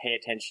pay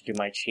attention to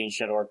my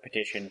Change.org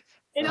petition.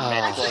 You know, Oh,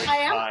 actually, boy.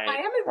 I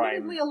am Prime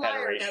admittedly a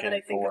liar now that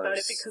I think about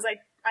it, Federation because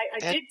I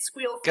That did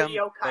squeal for the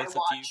both Yokai of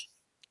you. Watch.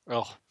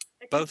 Oh,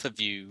 both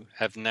of you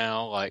have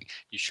now, like,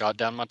 you shot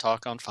down my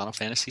talk on Final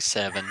Fantasy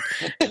VII,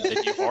 and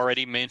then you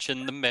already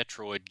mentioned the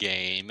Metroid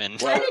game,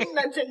 and I didn't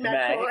mention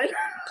Meg, Metroid.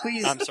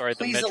 Please, I'm sorry, the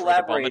please Metroid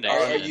elaborate.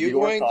 Abomination. Are you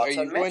your going thoughts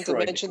on to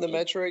Metroid. mention the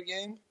Metroid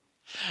game?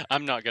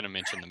 I'm not going to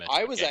mention the Metroid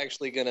I was game.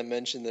 actually going to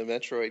mention the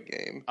Metroid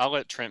game. I'll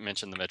let Trent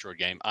mention the Metroid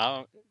game.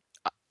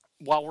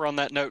 While we're on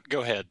that note,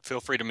 go ahead.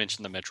 Feel free to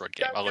mention the Metroid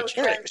game. I'll let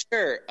you Sure. take.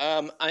 Sure.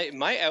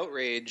 My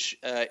outrage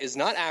is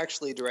not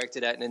actually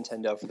directed at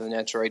Nintendo for the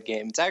Metroid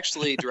game. It's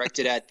actually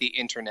directed at the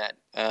internet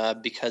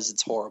because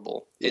it's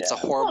horrible. It's a Yeah.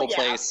 horrible Oh, yeah.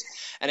 place.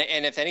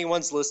 And if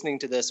anyone's listening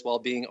to this while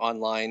being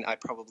online, I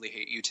probably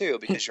hate you too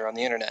because you're on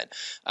the internet.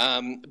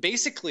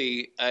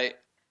 Basically,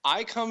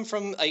 I come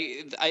from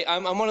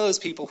I'm one of those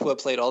people who have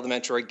played all the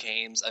Metroid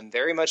games. I'm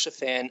very much a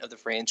fan of the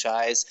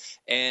franchise,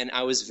 and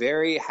I was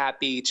very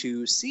happy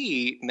to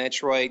see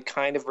Metroid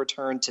kind of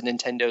return to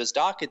Nintendo's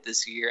docket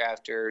this year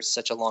after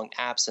such a long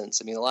absence.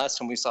 I mean, the last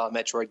time we saw a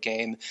Metroid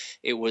game,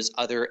 it was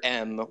Other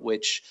M,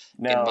 which,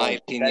 No, in my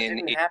that opinion,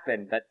 didn't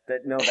happen. That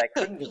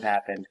couldn't have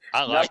happened.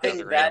 I like Nothing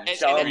Other that M.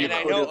 dumb and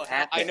I could know, have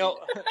happened.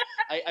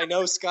 I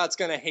know Scott's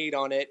gonna hate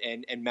on it,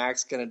 and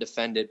Mac's gonna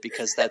defend it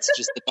because that's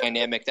just the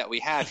dynamic that we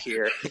have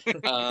here. This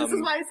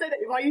is why I said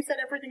why you said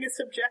everything is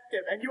subjective,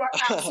 and you are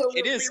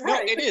absolutely it is.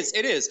 right. No, it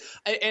is.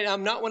 And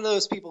I'm not one of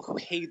those people who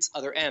hates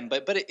Other M,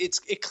 but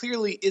it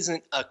clearly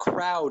isn't a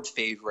crowd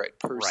favorite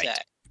per Right. se.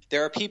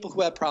 There are people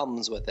who have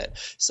problems with it.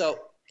 So,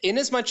 in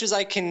as much as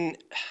I can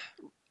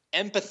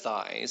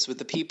empathize with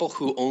the people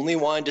who only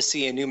wanted to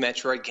see a new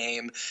Metroid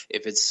game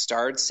if it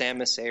starred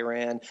Samus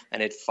Aran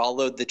and it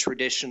followed the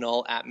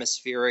traditional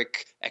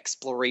atmospheric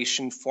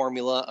exploration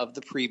formula of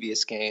the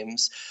previous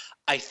games,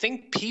 I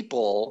think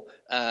people,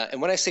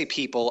 and when I say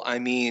people, I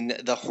mean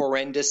the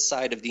horrendous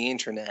side of the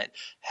internet,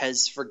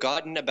 has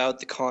forgotten about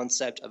the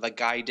concept of a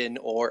Gaiden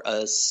or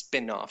a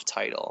spin-off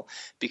title.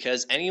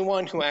 Because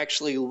anyone who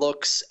actually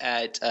looks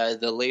at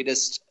the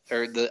latest,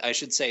 or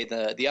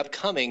the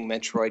upcoming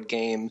Metroid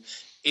game,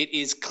 it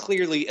is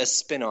clearly a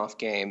spin-off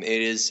game.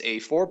 It is a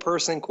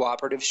 4-person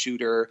cooperative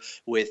shooter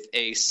with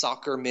a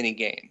soccer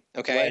minigame.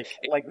 Okay,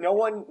 Like no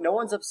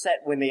one's upset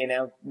when they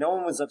announced. No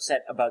one was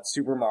upset about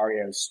Super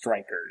Mario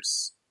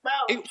Strikers. Wow,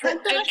 It-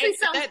 Trent, that and- actually and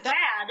sounds that-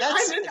 bad.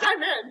 that's-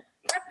 I'm in.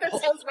 That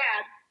sounds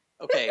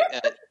bad. okay.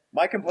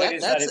 My complaint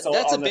is that That's- it's all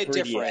that's a on the bit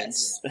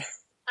 3DS. different.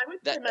 I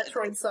would play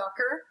Metroid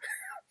Soccer.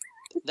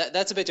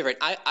 That's a bit different.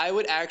 I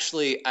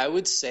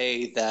would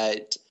say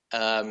that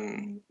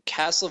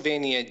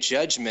Castlevania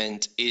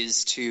Judgment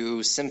is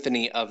to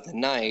Symphony of the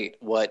Night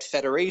what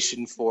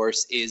Federation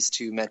Force is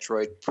to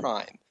Metroid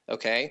Prime.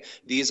 Okay?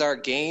 These are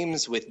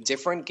games with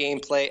different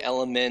gameplay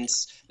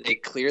elements. They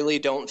clearly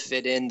don't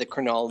fit in the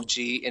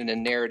chronology in a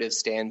narrative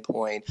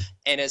standpoint.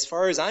 And as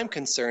far as I'm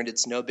concerned,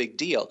 it's no big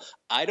deal.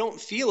 I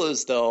don't feel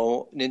as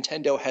though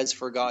Nintendo has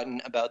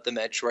forgotten about the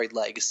Metroid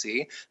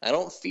legacy. I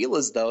don't feel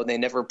as though they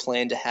never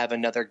planned to have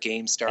another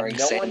game starring And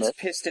no Samus. one's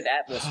pissed at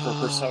Atlas for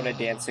Persona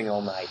Dancing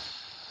All Night.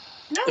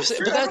 No, it's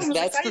true. But Everyone was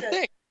that's the excited.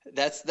 thing.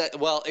 That's that.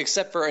 Well,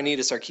 except for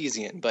Anita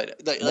Sarkeesian, but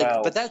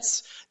Well, but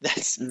that's We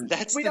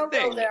the don't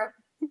thing. go there.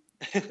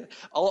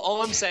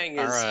 all I'm saying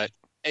All is, right.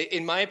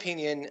 in my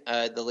opinion,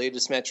 the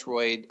latest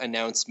Metroid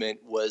announcement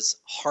was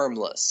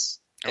harmless,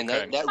 and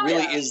Okay. that Oh,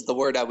 really yeah. is the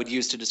word I would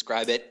use to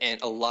describe it.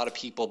 And a lot of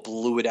people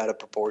blew it out of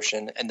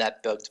proportion, and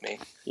that bugged me.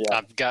 Yeah.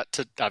 I've got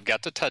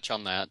to touch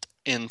on that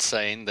in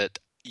saying that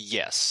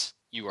yes,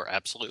 you are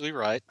absolutely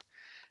right.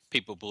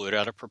 People blew it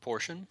out of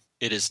proportion.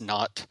 It is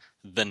not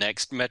the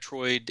next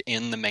Metroid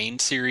in the main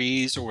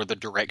series or the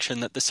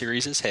direction that the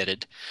series is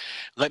headed.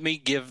 Let me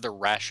give the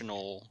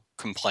rational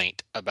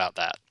complaint about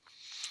that.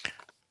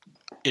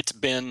 It's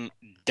been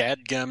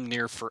dadgum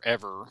near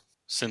forever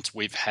since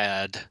we've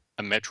had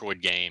a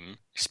Metroid game,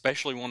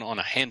 especially one on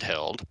a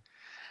handheld,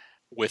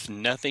 with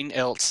nothing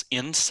else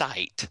in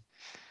sight.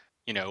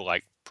 You know,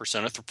 like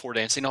Persona 4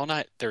 Dancing All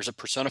Night, there's a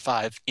Persona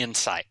 5 in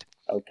sight.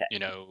 Okay. You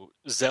know,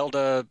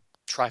 Zelda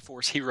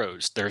Triforce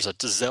Heroes, there's a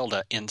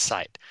Zelda in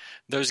sight.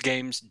 Those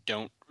games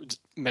don't,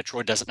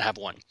 Metroid doesn't have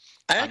one.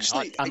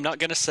 I'm not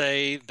going to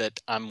say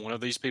that I'm one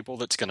of these people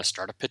that's going to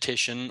start a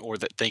petition or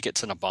that think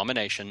it's an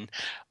abomination.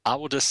 I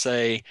will just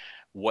say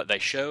what they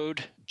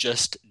showed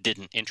just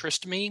didn't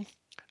interest me.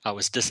 I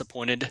was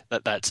disappointed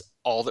that that's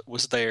all that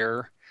was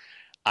there.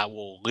 I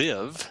will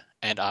live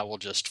and I will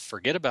just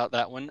forget about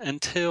that one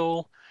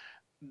until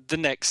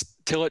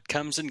till it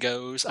comes and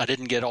goes. I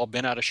didn't get all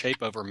bent out of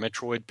shape over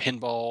Metroid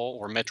Pinball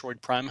or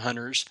Metroid Prime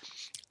Hunters.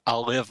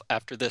 I'll live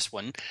after this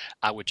one.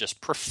 I would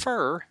just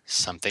prefer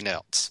something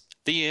else.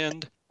 The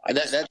end. I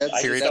just That's-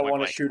 don't Period.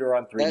 want to shoot her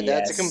on 3DS.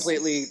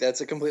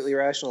 That's a completely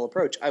rational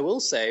approach. I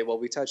will say, while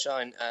we touch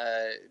on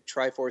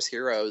Triforce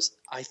Heroes,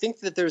 I think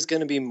that there's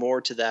going to be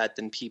more to that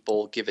than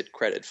people give it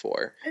credit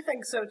for. I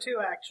think so too,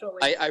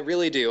 actually. I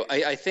really do.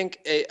 I think.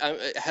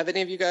 Have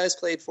any of you guys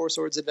played Four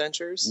Swords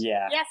Adventures?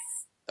 Yeah. Yes.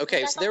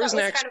 Okay, I so thought there was that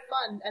an was actual. kind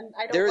of fun, and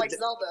I don't there- like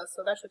Zelda,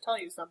 so that should tell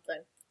you something.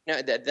 No,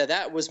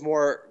 that was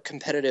more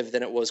competitive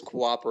than it was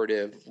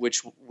cooperative,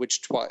 which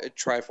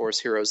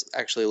Triforce Heroes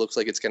actually looks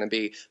like it's going to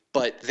be.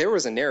 But there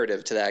was a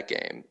narrative to that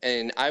game,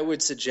 and I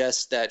would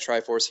suggest that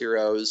Triforce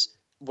Heroes,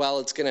 while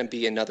it's going to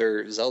be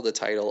another Zelda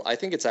title, I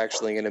think it's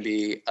actually going to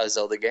be a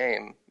Zelda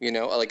game. You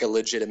know, like a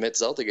legitimate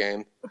Zelda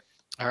game.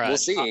 All right.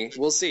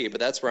 We'll see. But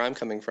that's where I'm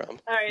coming from.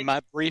 All right. My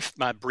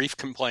brief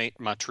complaint,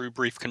 my true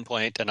brief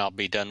complaint, and I'll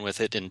be done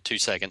with it in 2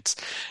 seconds,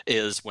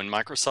 is when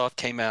Microsoft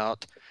came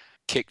out,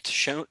 kicked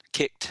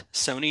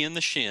Sony in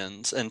the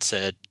shins and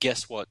said,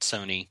 guess what,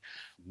 Sony?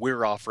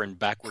 We're offering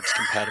backwards That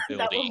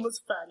compatibility. one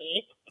was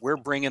funny. We're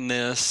bringing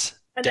this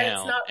And then down,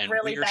 it's not and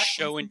really we're backwards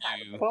showing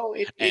compatible.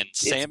 you. Well, And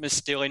Sam is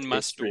stealing my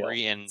it's real.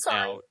 story, and Sorry.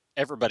 now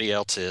everybody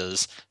else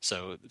is.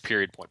 So,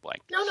 period, point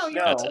blank. No, you're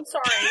No. I'm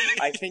sorry.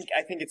 I think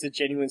it's a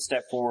genuine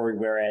step forward.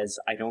 Whereas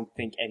I don't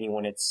think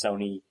anyone at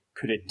Sony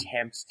could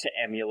attempt to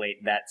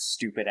emulate that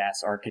stupid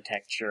ass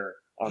architecture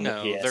on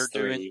No, the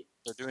PS3.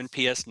 They're doing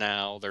PS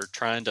Now. They're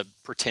trying to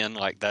pretend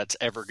like that's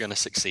ever going to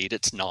succeed.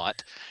 It's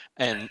not.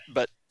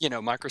 But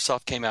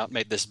Microsoft came out,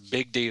 made this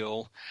big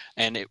deal,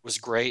 and it was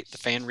great. The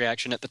fan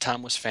reaction at the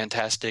time was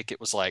fantastic.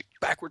 It was like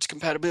backwards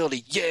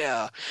compatibility,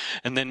 yeah.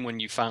 And then when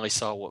you finally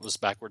saw what was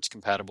backwards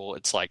compatible,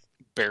 it's like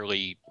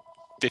barely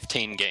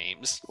 15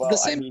 games. Well, The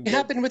same I mean,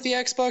 happened with the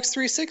Xbox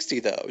 360,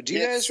 though. Do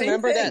you Yeah, guys same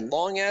remember that thing.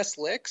 long ass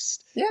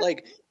list? Yeah.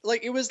 Like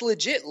it was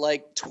legit.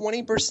 Like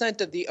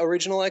 20% of the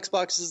original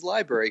Xbox's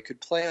library could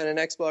play on an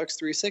Xbox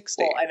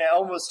 360. Well, and I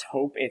almost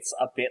hope it's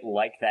a bit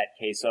like that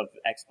case of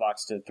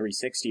Xbox to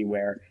 360,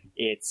 where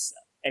it's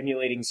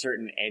emulating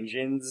certain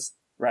engines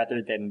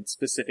rather than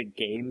specific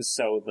games.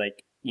 So,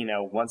 like,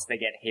 once they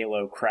get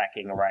Halo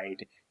cracking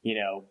right,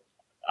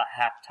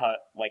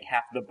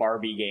 half the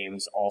Barbie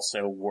games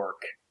also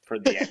work for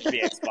the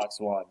Xbox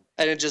One.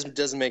 And it just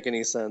doesn't make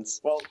any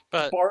sense. Well,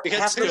 But because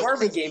half the still-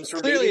 Barbie games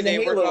were Clearly, made in they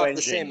the work Halo off engine.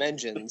 the same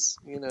engines.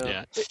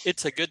 yeah,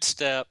 it's a good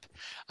step.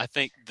 I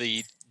think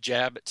the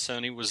jab at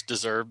Sony was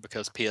deserved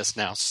because PS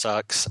Now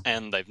sucks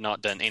and they've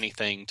not done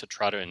anything to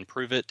try to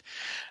improve it.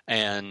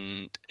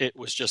 And it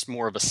was just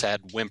more of a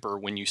sad whimper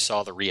when you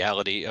saw the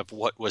reality of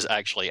what was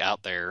actually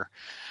out there.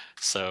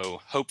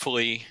 So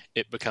hopefully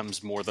it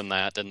becomes more than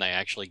that and they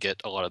actually get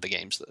a lot of the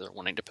games that they're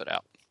wanting to put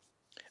out.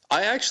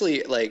 I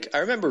actually, I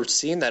remember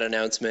seeing that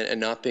announcement and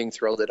not being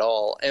thrilled at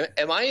all.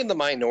 Am I in the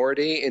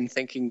minority in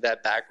thinking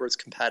that backwards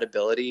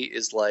compatibility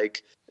is,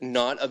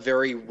 not a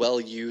very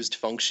well-used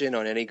function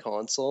on any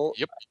console?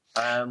 Yep.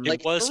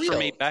 Like, It was for for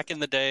me real. back in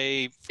the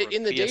day. For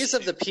In the days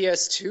of PS2. the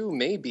PS2,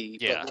 maybe.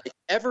 Yeah. But,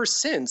 ever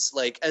since,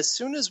 as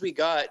soon as we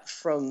got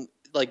from,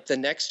 the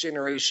next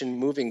generation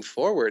moving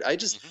forward, I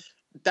just...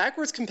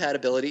 Backwards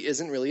compatibility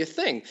isn't really a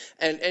thing.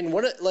 And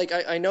what,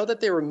 I know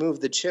that they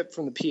removed the chip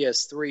from the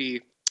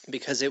PS3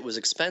 because it was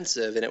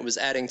expensive and it was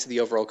adding to the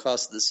overall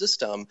cost of the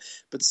system.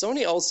 But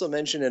Sony also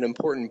mentioned an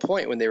important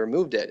point when they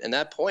removed it. And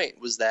that point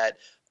was that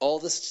all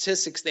the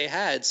statistics they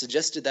had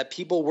suggested that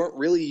people weren't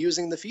really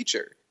using the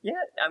feature. Yeah,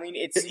 I mean,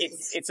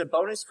 it's a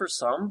bonus for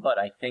some, but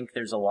I think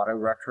there's a lot of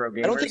retro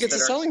gamers. I don't think it's a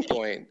that are- selling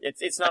point.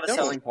 It's not a I don't.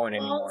 selling point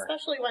Well, anymore.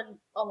 especially when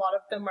a lot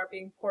of them are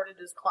being ported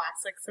as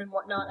classics and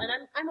whatnot, and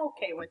I'm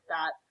okay with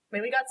that. I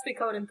mean, we got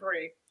Suikoden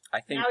 3. I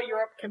think, Now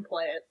Europe can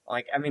play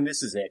it.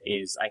 this is it,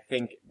 I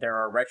think there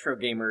are retro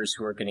gamers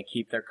who are going to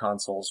keep their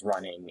consoles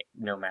running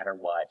no matter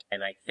what,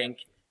 and I think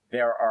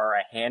there are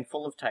a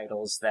handful of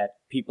titles that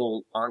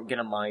people aren't going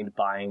to mind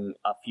buying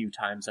a few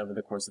times over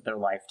the course of their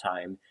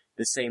lifetime,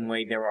 the same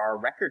way there are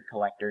record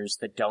collectors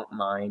that don't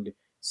mind,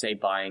 say,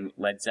 buying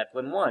Led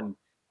Zeppelin 1.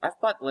 I've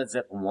bought Led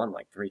Zeppelin 1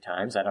 3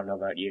 times, I don't know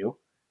about you.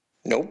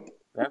 Nope.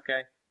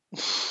 Okay.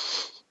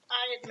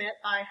 I admit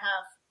I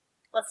have,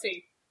 let's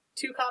see,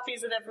 2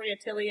 copies of every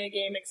Atelier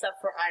game except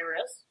for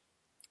Iris,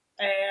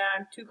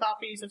 and 2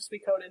 copies of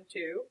Suikoden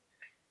 2,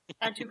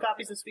 and 2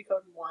 copies of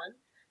Suikoden 1.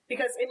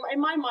 Because in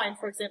my mind,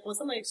 for example, with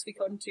something like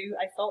Suikoden 2,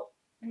 I felt,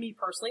 me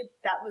personally,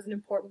 that was an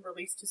important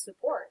release to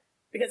support.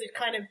 Because it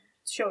kind of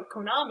showed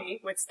Konami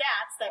with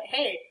stats that,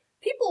 hey,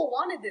 people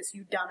wanted this,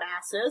 you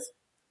dumbasses.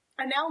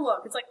 And now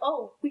look, it's like,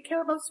 oh, we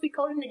care about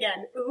Suikoden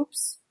again.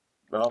 Oops.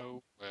 Well,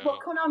 Oh, Well,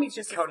 Konami's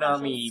just a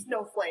Konami- special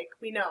snowflake,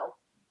 we know.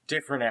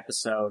 different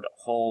episode,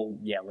 whole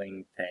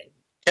yelling thing.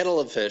 Kettle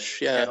of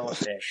fish, yeah. Kettle of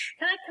fish.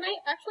 Can I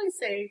actually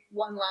say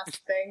one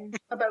last thing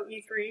about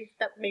E3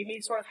 that made me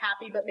sort of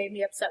happy but made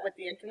me upset with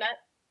the internet?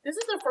 This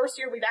is the first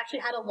year we've actually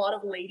had a lot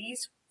of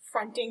ladies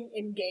fronting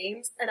in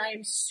games, and I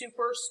am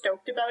super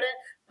stoked about it,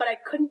 but I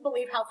couldn't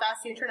believe how fast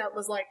the internet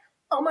was like,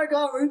 oh my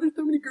god, why are there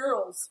so many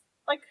girls?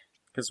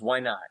 Because why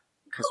not?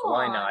 Because Come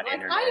why on, not, I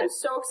internet? am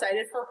so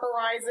excited for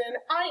Horizon.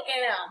 I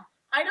am.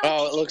 I don't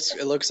Oh, it looks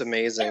It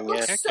amazing,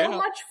 looks yeah. so Yeah.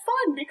 much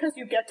fun because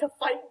you get to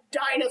fight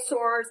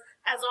dinosaurs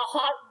as a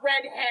hot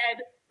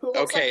redhead who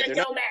looks Okay, like a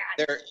they're not-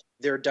 nomad.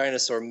 They're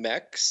dinosaur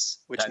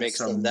mechs, which makes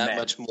Dinosaur them that mech.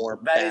 much more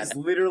That bad, is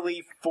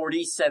literally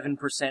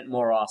 47%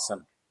 more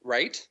awesome.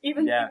 right?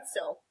 Even Yeah.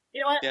 still.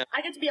 You know what? Yeah.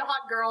 I get to be a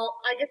hot girl.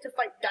 I get to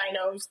fight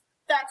dinos.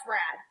 That's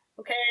rad.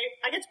 Okay?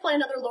 I get to play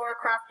another Laura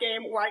Croft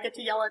game where I get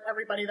to yell at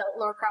everybody that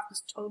Laura Croft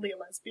is totally a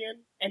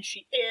lesbian. And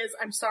she is.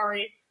 I'm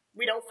sorry.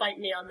 We don't fight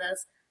me on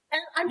this.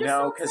 And I'm just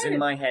No, so because excited. in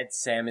my head,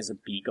 Sam is a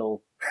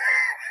beagle.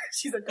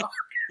 She's a dog.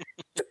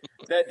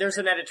 There's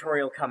an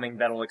editorial coming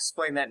that'll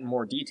explain that in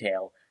more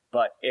detail,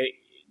 but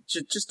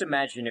just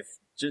imagine if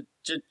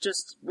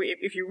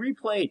if you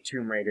replay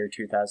Tomb Raider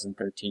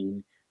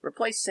 2013,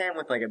 replace Sam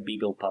with a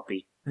beagle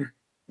puppy.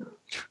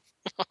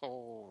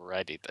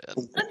 Alrighty then.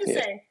 I'm just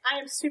Yeah. saying, I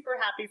am super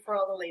happy for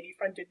all the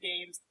lady-fronted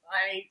games.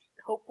 I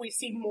hope we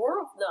see more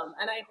of them,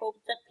 and I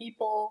hope that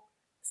people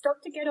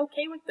start to get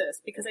okay with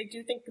this, because I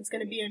do think it's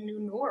going to be a new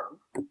norm,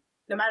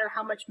 no matter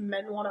how much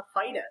men want to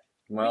fight it.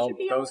 Well, should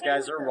be those okay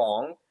guys with are this.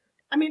 wrong.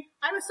 I mean,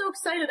 I was so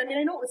excited. I mean,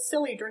 I know it was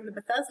silly during the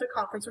Bethesda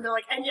conference when they're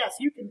like, and yes,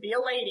 you can be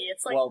a lady.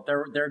 It's like, Well,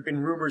 there had been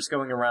rumors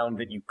going around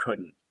that you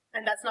couldn't.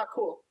 and that's not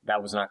cool.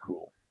 That was not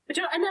cool. But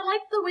you know, and I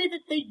like the way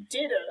that they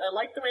did it. I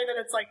like the way that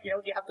it's like, you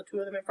have the 2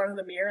 of them in front of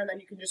the mirror, and then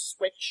you can just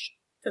switch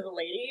to the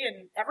lady,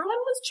 and everyone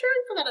was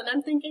cheering for that. And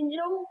I'm thinking,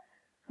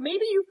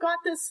 maybe you've got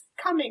this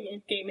coming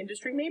in game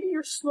industry. Maybe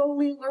you're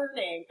slowly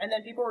learning. And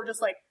then people were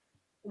just like,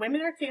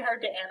 women are too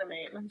hard to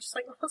animate. And I'm just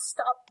like, let's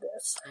stop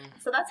this.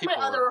 So that's People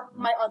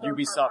my other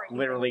Ubisoft heartbreaking-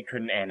 literally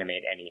couldn't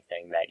animate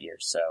anything that year,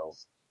 so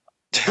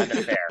kind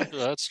of fair.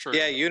 That's true.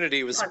 Yeah,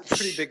 Unity was a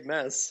pretty big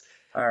mess.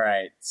 All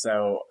right,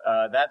 so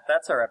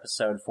that's our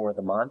episode for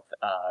the month.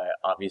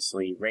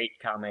 Obviously, rate,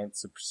 comment,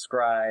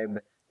 subscribe,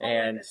 all of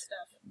and this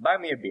stuff. buy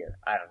me a beer.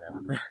 I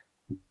don't know.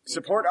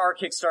 Support our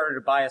Kickstarter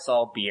to buy us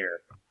all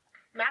beer.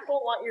 Matt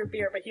won't want your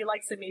beer, but he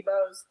likes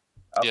amiibos.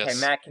 Okay, Yes.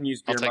 Matt can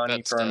use I'll beer take money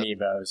that for stat.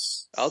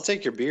 amiibos. I'll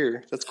take your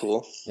beer. That's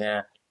cool.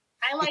 Yeah.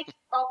 I like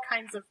all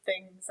kinds of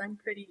things. I'm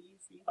pretty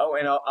easy. Oh,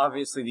 and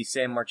obviously the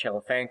San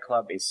Marcello fan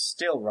club is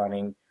still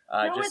running.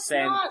 No, Just it's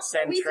send not.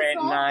 send We Trent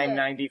dissolved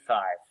it.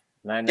 $9.95.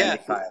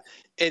 $9.95.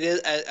 It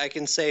is. I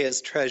can say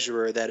as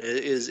treasurer that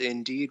it is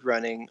indeed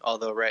running.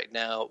 Although right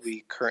now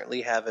we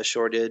currently have a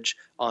shortage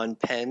on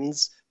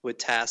pens with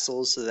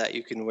tassels so that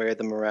you can wear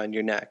them around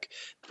your neck.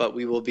 But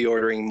we will be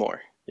ordering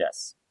more.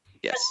 Yes.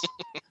 Yes.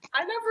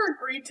 I never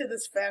agreed to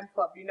this fan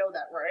club. You know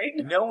that, right?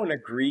 No one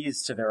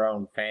agrees to their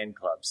own fan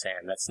club,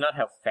 Sam. That's not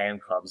how fan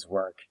clubs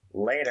work.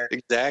 Later.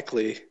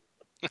 Exactly.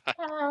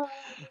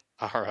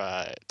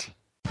 Alright.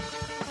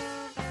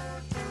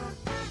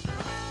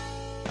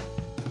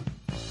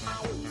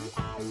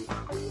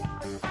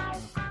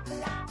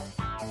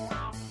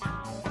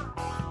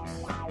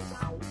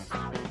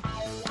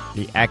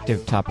 The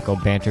Active Topical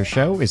Banter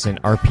Show is an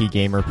RP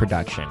Gamer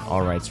production,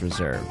 all rights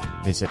reserved.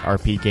 Visit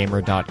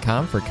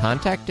rpgamer.com for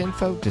contact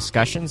info,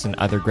 discussions, and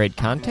other great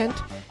content.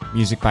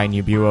 Music by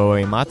Nobuo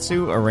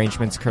Uematsu,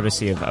 arrangements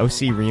courtesy of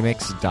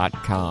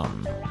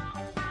ocremix.com.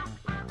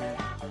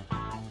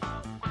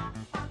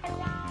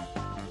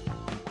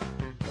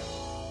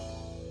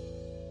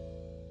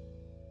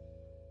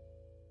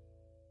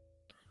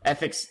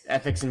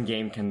 Ethics in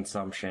game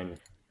consumption.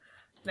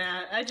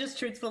 Nah, I just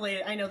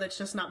truthfully, I know that's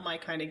just not my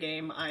kind of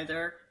game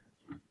either.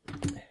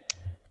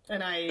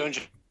 And I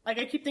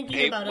keep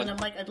thinking about it, and I'm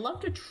like, I'd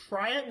love to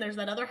try it, and there's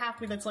that other half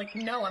of me that's like,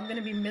 no, I'm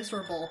gonna be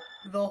miserable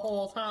the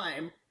whole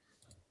time.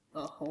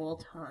 The whole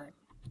time.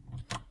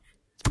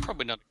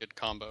 Probably not a good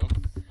combo.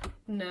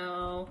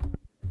 No.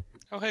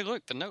 Oh, hey,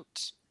 look, the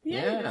notes.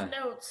 Yeah, Yeah. there's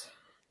notes.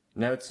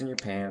 Notes in your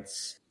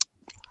pants.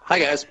 Hi,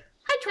 guys.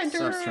 Hi, Trent.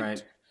 Sucks,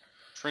 Trent.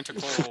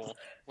 Trentacle,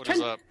 what is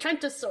up?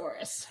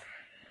 Trentosaurus.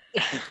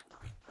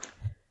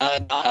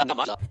 Not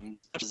much. I'm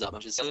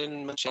just sitting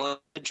in my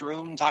chillage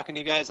room talking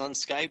to you guys on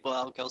Skype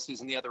while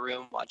Kelsey's in the other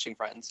room watching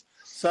Friends.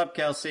 Sup,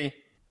 Kelsey?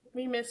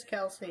 We miss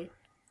Kelsey.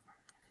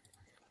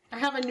 I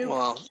have a new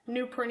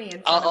printy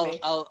in front of me.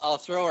 I'll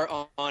throw her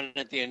on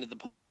at the end of the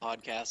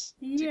podcast. So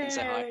you can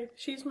say hi. Yay!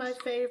 She's my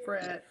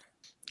favorite.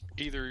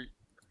 Either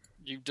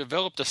you've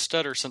developed a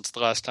stutter since the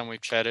last time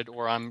we've chatted,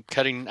 or I'm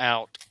cutting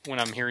out when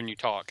I'm hearing you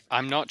talk.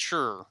 I'm not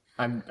sure.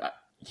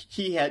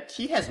 He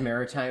has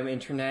maritime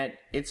internet.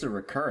 It's a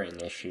recurring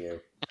issue.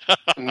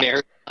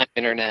 Maritime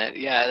internet.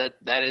 Yeah,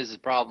 that is a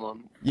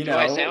problem. You Do know,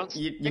 I sound?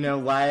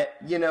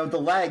 the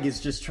lag is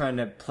just trying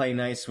to play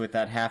nice with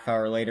that half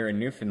hour later in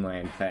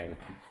Newfoundland thing.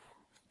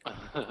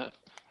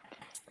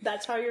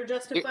 That's how you're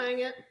justifying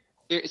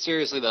it?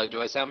 Seriously though,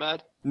 do I sound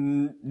bad?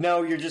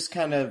 No, you're just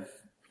kind of...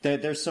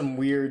 There's some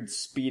weird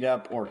speed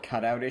up or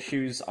cutout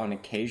issues on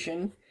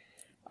occasion.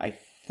 I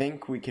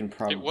think we can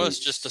probably... It was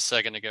just a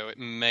second ago. It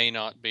may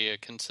not be a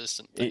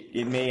consistent thing.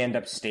 It may end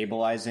up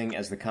stabilizing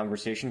as the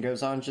conversation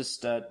goes on.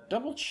 Just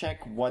double check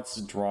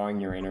what's drawing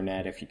your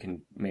internet, if you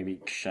can maybe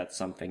shut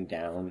something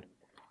down.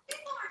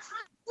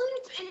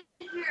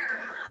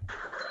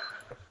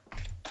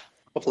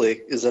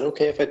 Hopefully. Is that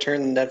okay if I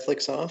turn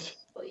Netflix off?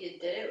 Well, you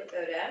did it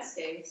without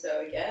asking,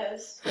 so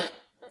yes.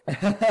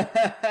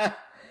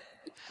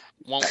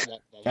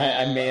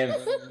 I may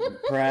have...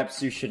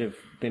 Perhaps you should have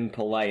been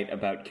polite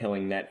about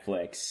killing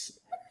Netflix.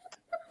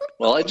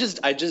 Well, I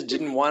just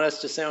didn't want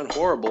us to sound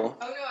horrible.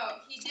 Oh no,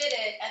 he did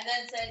it, and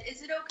then said,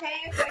 "Is it okay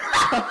if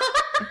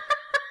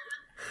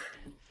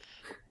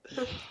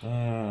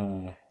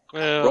I?"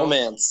 Well,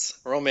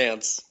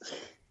 Romance.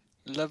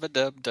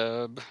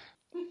 Love-a-dub-dub.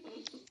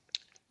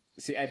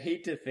 See, I'd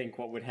hate to think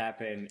what would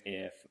happen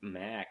if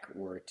Mac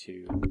were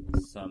to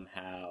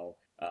somehow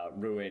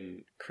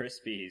ruin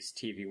Crispy's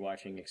TV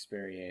watching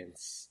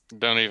experience.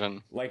 Don't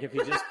even. Like if he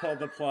just pulled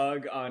the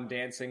plug on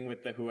Dancing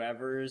with the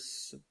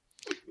Whoever's.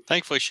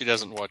 Thankfully, she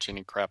doesn't watch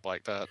any crap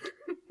like that.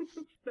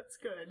 That's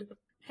good.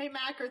 Hey,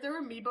 Mac, are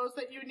there amiibos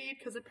that you need?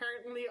 Because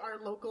apparently our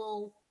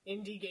local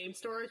indie game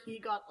store, he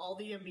got all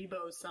the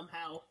amiibos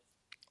somehow.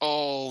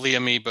 All the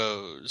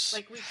amiibos.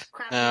 Like, we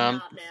crapped him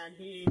out, man.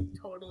 He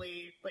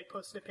totally,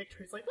 posted a picture.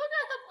 He's like, look,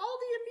 I have all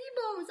the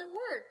amiibos at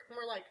work. And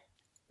we're like,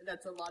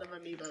 that's a lot of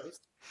amiibos.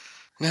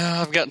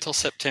 No, I've got until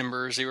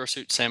September. Zero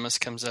Suit Samus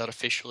comes out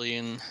officially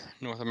in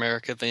North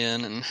America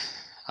then, and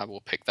I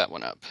will pick that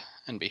one up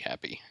and be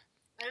happy.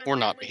 Or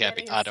not be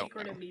happy. I don't know.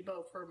 I'm getting a secret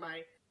amiibo for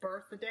my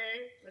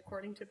birthday,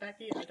 according to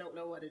Becky. I don't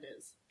know what it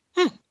is.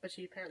 But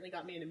she apparently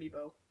got me an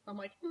amiibo. I'm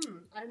like,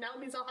 now it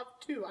means I'll have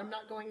two. I'm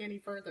not going any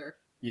further.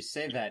 You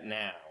say that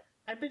now.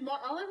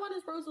 All I want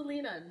is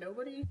Rosalina.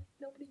 Nobody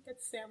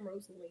gets Sam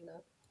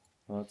Rosalina.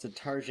 Well, it's a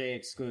Target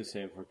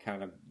exclusive. We're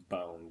kind of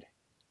boned.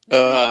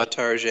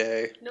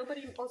 Tarjay.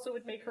 Nobody also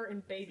would make her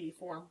in baby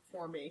form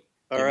for me.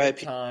 All right.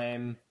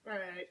 Time.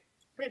 Alright.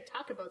 We're gonna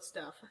talk about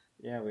stuff.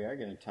 Yeah, we are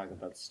going to talk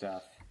about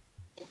stuff.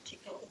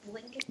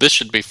 This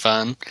should be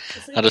fun.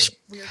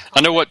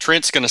 I know what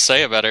Trent's going to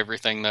say about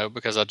everything, though,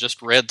 because I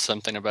just read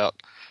something about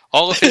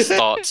all of his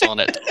thoughts on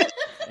it.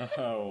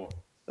 Oh.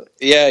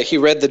 Yeah, he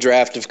read the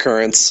draft of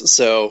Currents,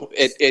 so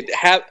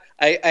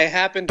I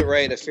happened to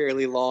write a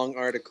fairly long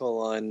article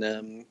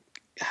on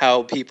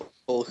how people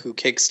who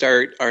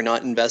kickstart are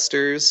not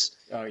investors,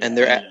 and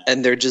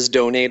they're just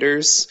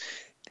donators,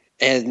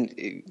 and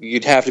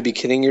you'd have to be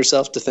kidding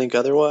yourself to think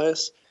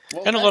otherwise.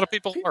 Well, and a lot of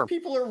people are.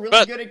 People are really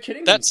But good at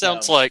kidding that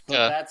themselves. sounds like...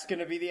 But that's going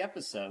to be the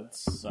episode,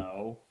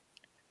 so...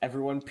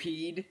 Everyone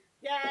peed?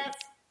 Yes!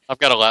 I've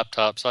got a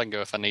laptop, so I can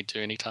go if I need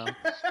to anytime.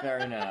 Fair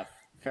enough.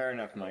 Fair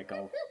enough,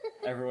 Michael.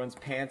 Everyone's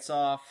pants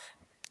off.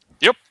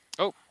 Yep.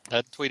 Oh,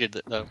 I tweeted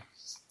it, though.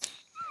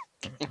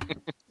 You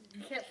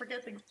can't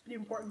forget the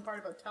important part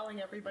about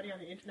telling everybody on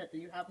the internet that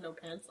you have no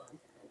pants on.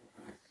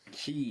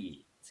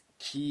 Key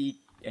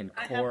and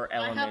core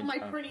element. I have my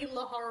pretty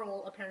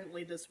Laharl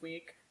apparently this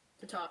week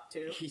to talk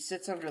to. He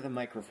sits under the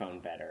microphone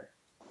better.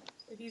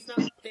 He's not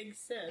big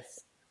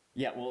sis.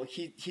 Yeah, well,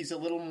 he's a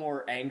little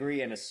more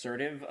angry and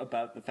assertive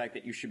about the fact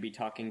that you should be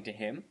talking to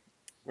him.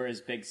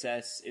 Whereas Big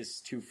Sis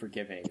is too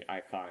forgiving,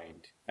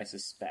 I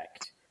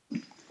suspect.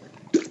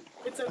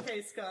 It's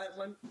okay, Scott.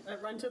 When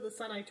at Run to the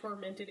Sun, I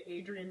tormented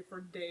Adrian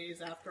for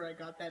days after I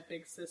got that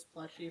Big Sis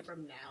plushie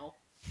from Now.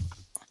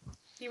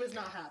 He was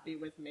not happy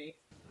with me.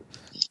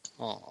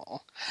 Aw.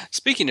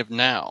 Speaking of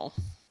Now,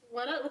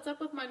 What's up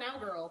with my Now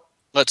girl?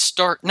 let's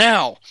start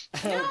now.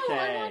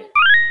 Okay.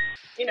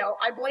 You know,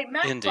 I blame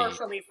Matt Indeed.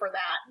 partially for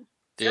that.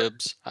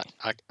 Dibs.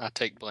 I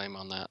take blame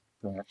on that.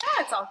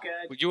 It's all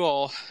good. Well, you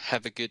all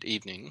have a good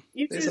evening.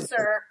 You too,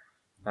 sir.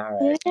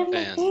 Alright.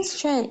 And- Please,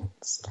 Trent,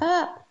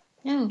 stop.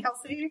 No.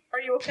 Kelsey, are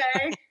you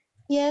okay?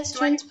 Yes, Do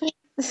Trent's Do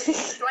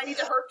I need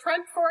to hurt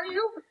Trent for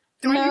you?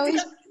 Do No, I need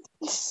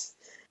to...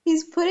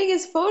 he's putting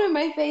his phone in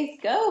my face.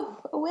 Go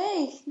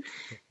away.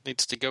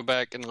 Needs to go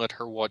back and let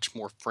her watch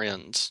more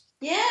Friends.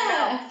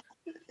 Yeah.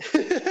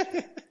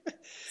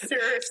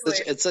 Seriously.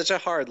 It's such a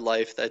hard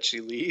life that she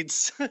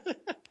leads.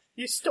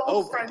 You stole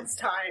Oh. Friends'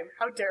 time.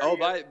 How dare Oh,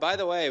 you? by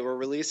the way, we're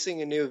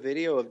releasing a new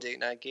video of Date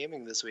Night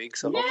Gaming this week,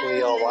 so hopefully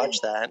you'll watch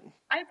that.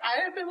 I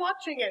have been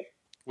watching it.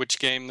 Which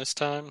game this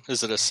time?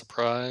 Is it a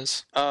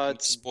surprise?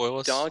 It's Spoil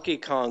us? Donkey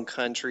Kong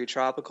Country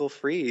Tropical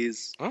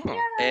Freeze, Oh.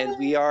 and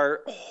we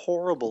are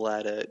horrible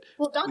at it.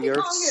 Well, Donkey We are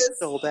Kong is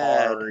so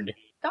bad. Hard.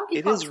 Donkey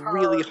It Kong's is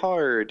really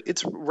hard. hard.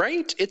 It's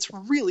right. It's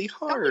really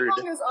hard.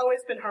 Donkey Kong has always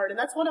been hard, and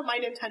that's one of my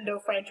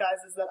Nintendo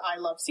franchises that I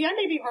love. See, I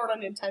may be hard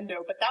on Nintendo,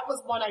 but that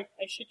was one I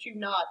shit you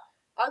not.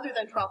 Other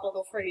than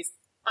Tropical Freeze,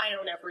 I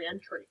own every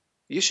entry.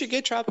 You should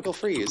get Tropical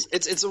Freeze.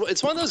 It's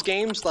one of those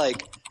games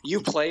like you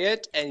play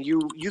it and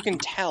you can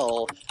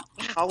tell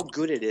how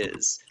good it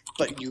is,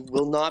 but you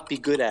will not be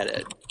good at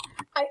it.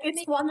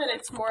 It's one that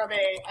it's more of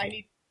a I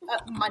need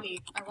money.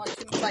 I want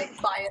to buy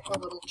it a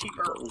little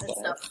cheaper and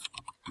stuff.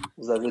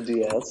 Was that the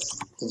DS?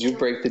 Did you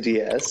break the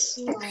DS?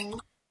 No.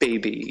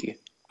 Baby.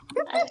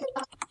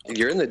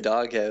 You're in the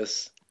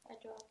doghouse.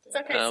 It's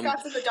okay.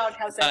 Scott's in the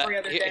doghouse every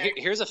other day.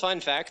 Here's a fun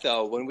fact,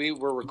 though. When we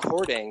were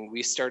recording,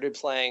 we started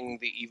playing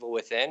The Evil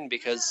Within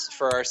because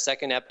for our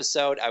second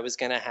episode, I was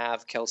going to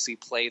have Kelsey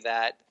play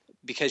that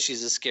because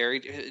she's a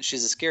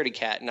scaredy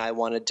cat, and I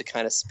wanted to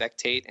kind of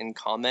spectate and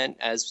comment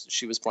as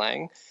she was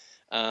playing.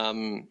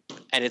 And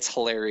it's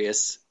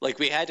hilarious. Like,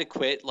 we had to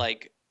quit,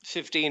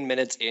 15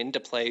 minutes in to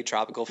play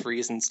Tropical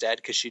Freeze instead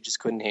because she just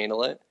couldn't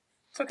handle it.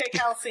 It's okay,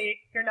 Kelsey.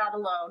 You're not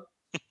alone.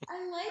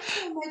 I like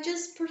him. I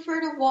just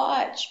prefer to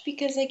watch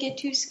because I get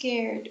too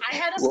scared. I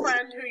had a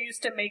friend who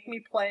used to make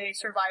me play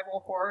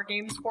survival horror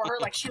games for her.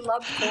 Like, she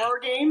loved horror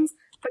games,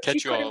 but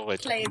Catch she you all couldn't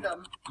later. play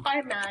them.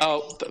 Bye, Mac.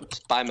 Oh,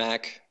 bye,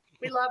 Mac.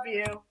 We love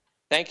you.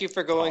 Thank you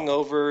for going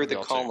over the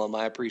y'all too. column.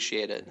 I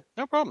appreciate it.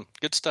 No problem.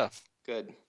 Good stuff. Good.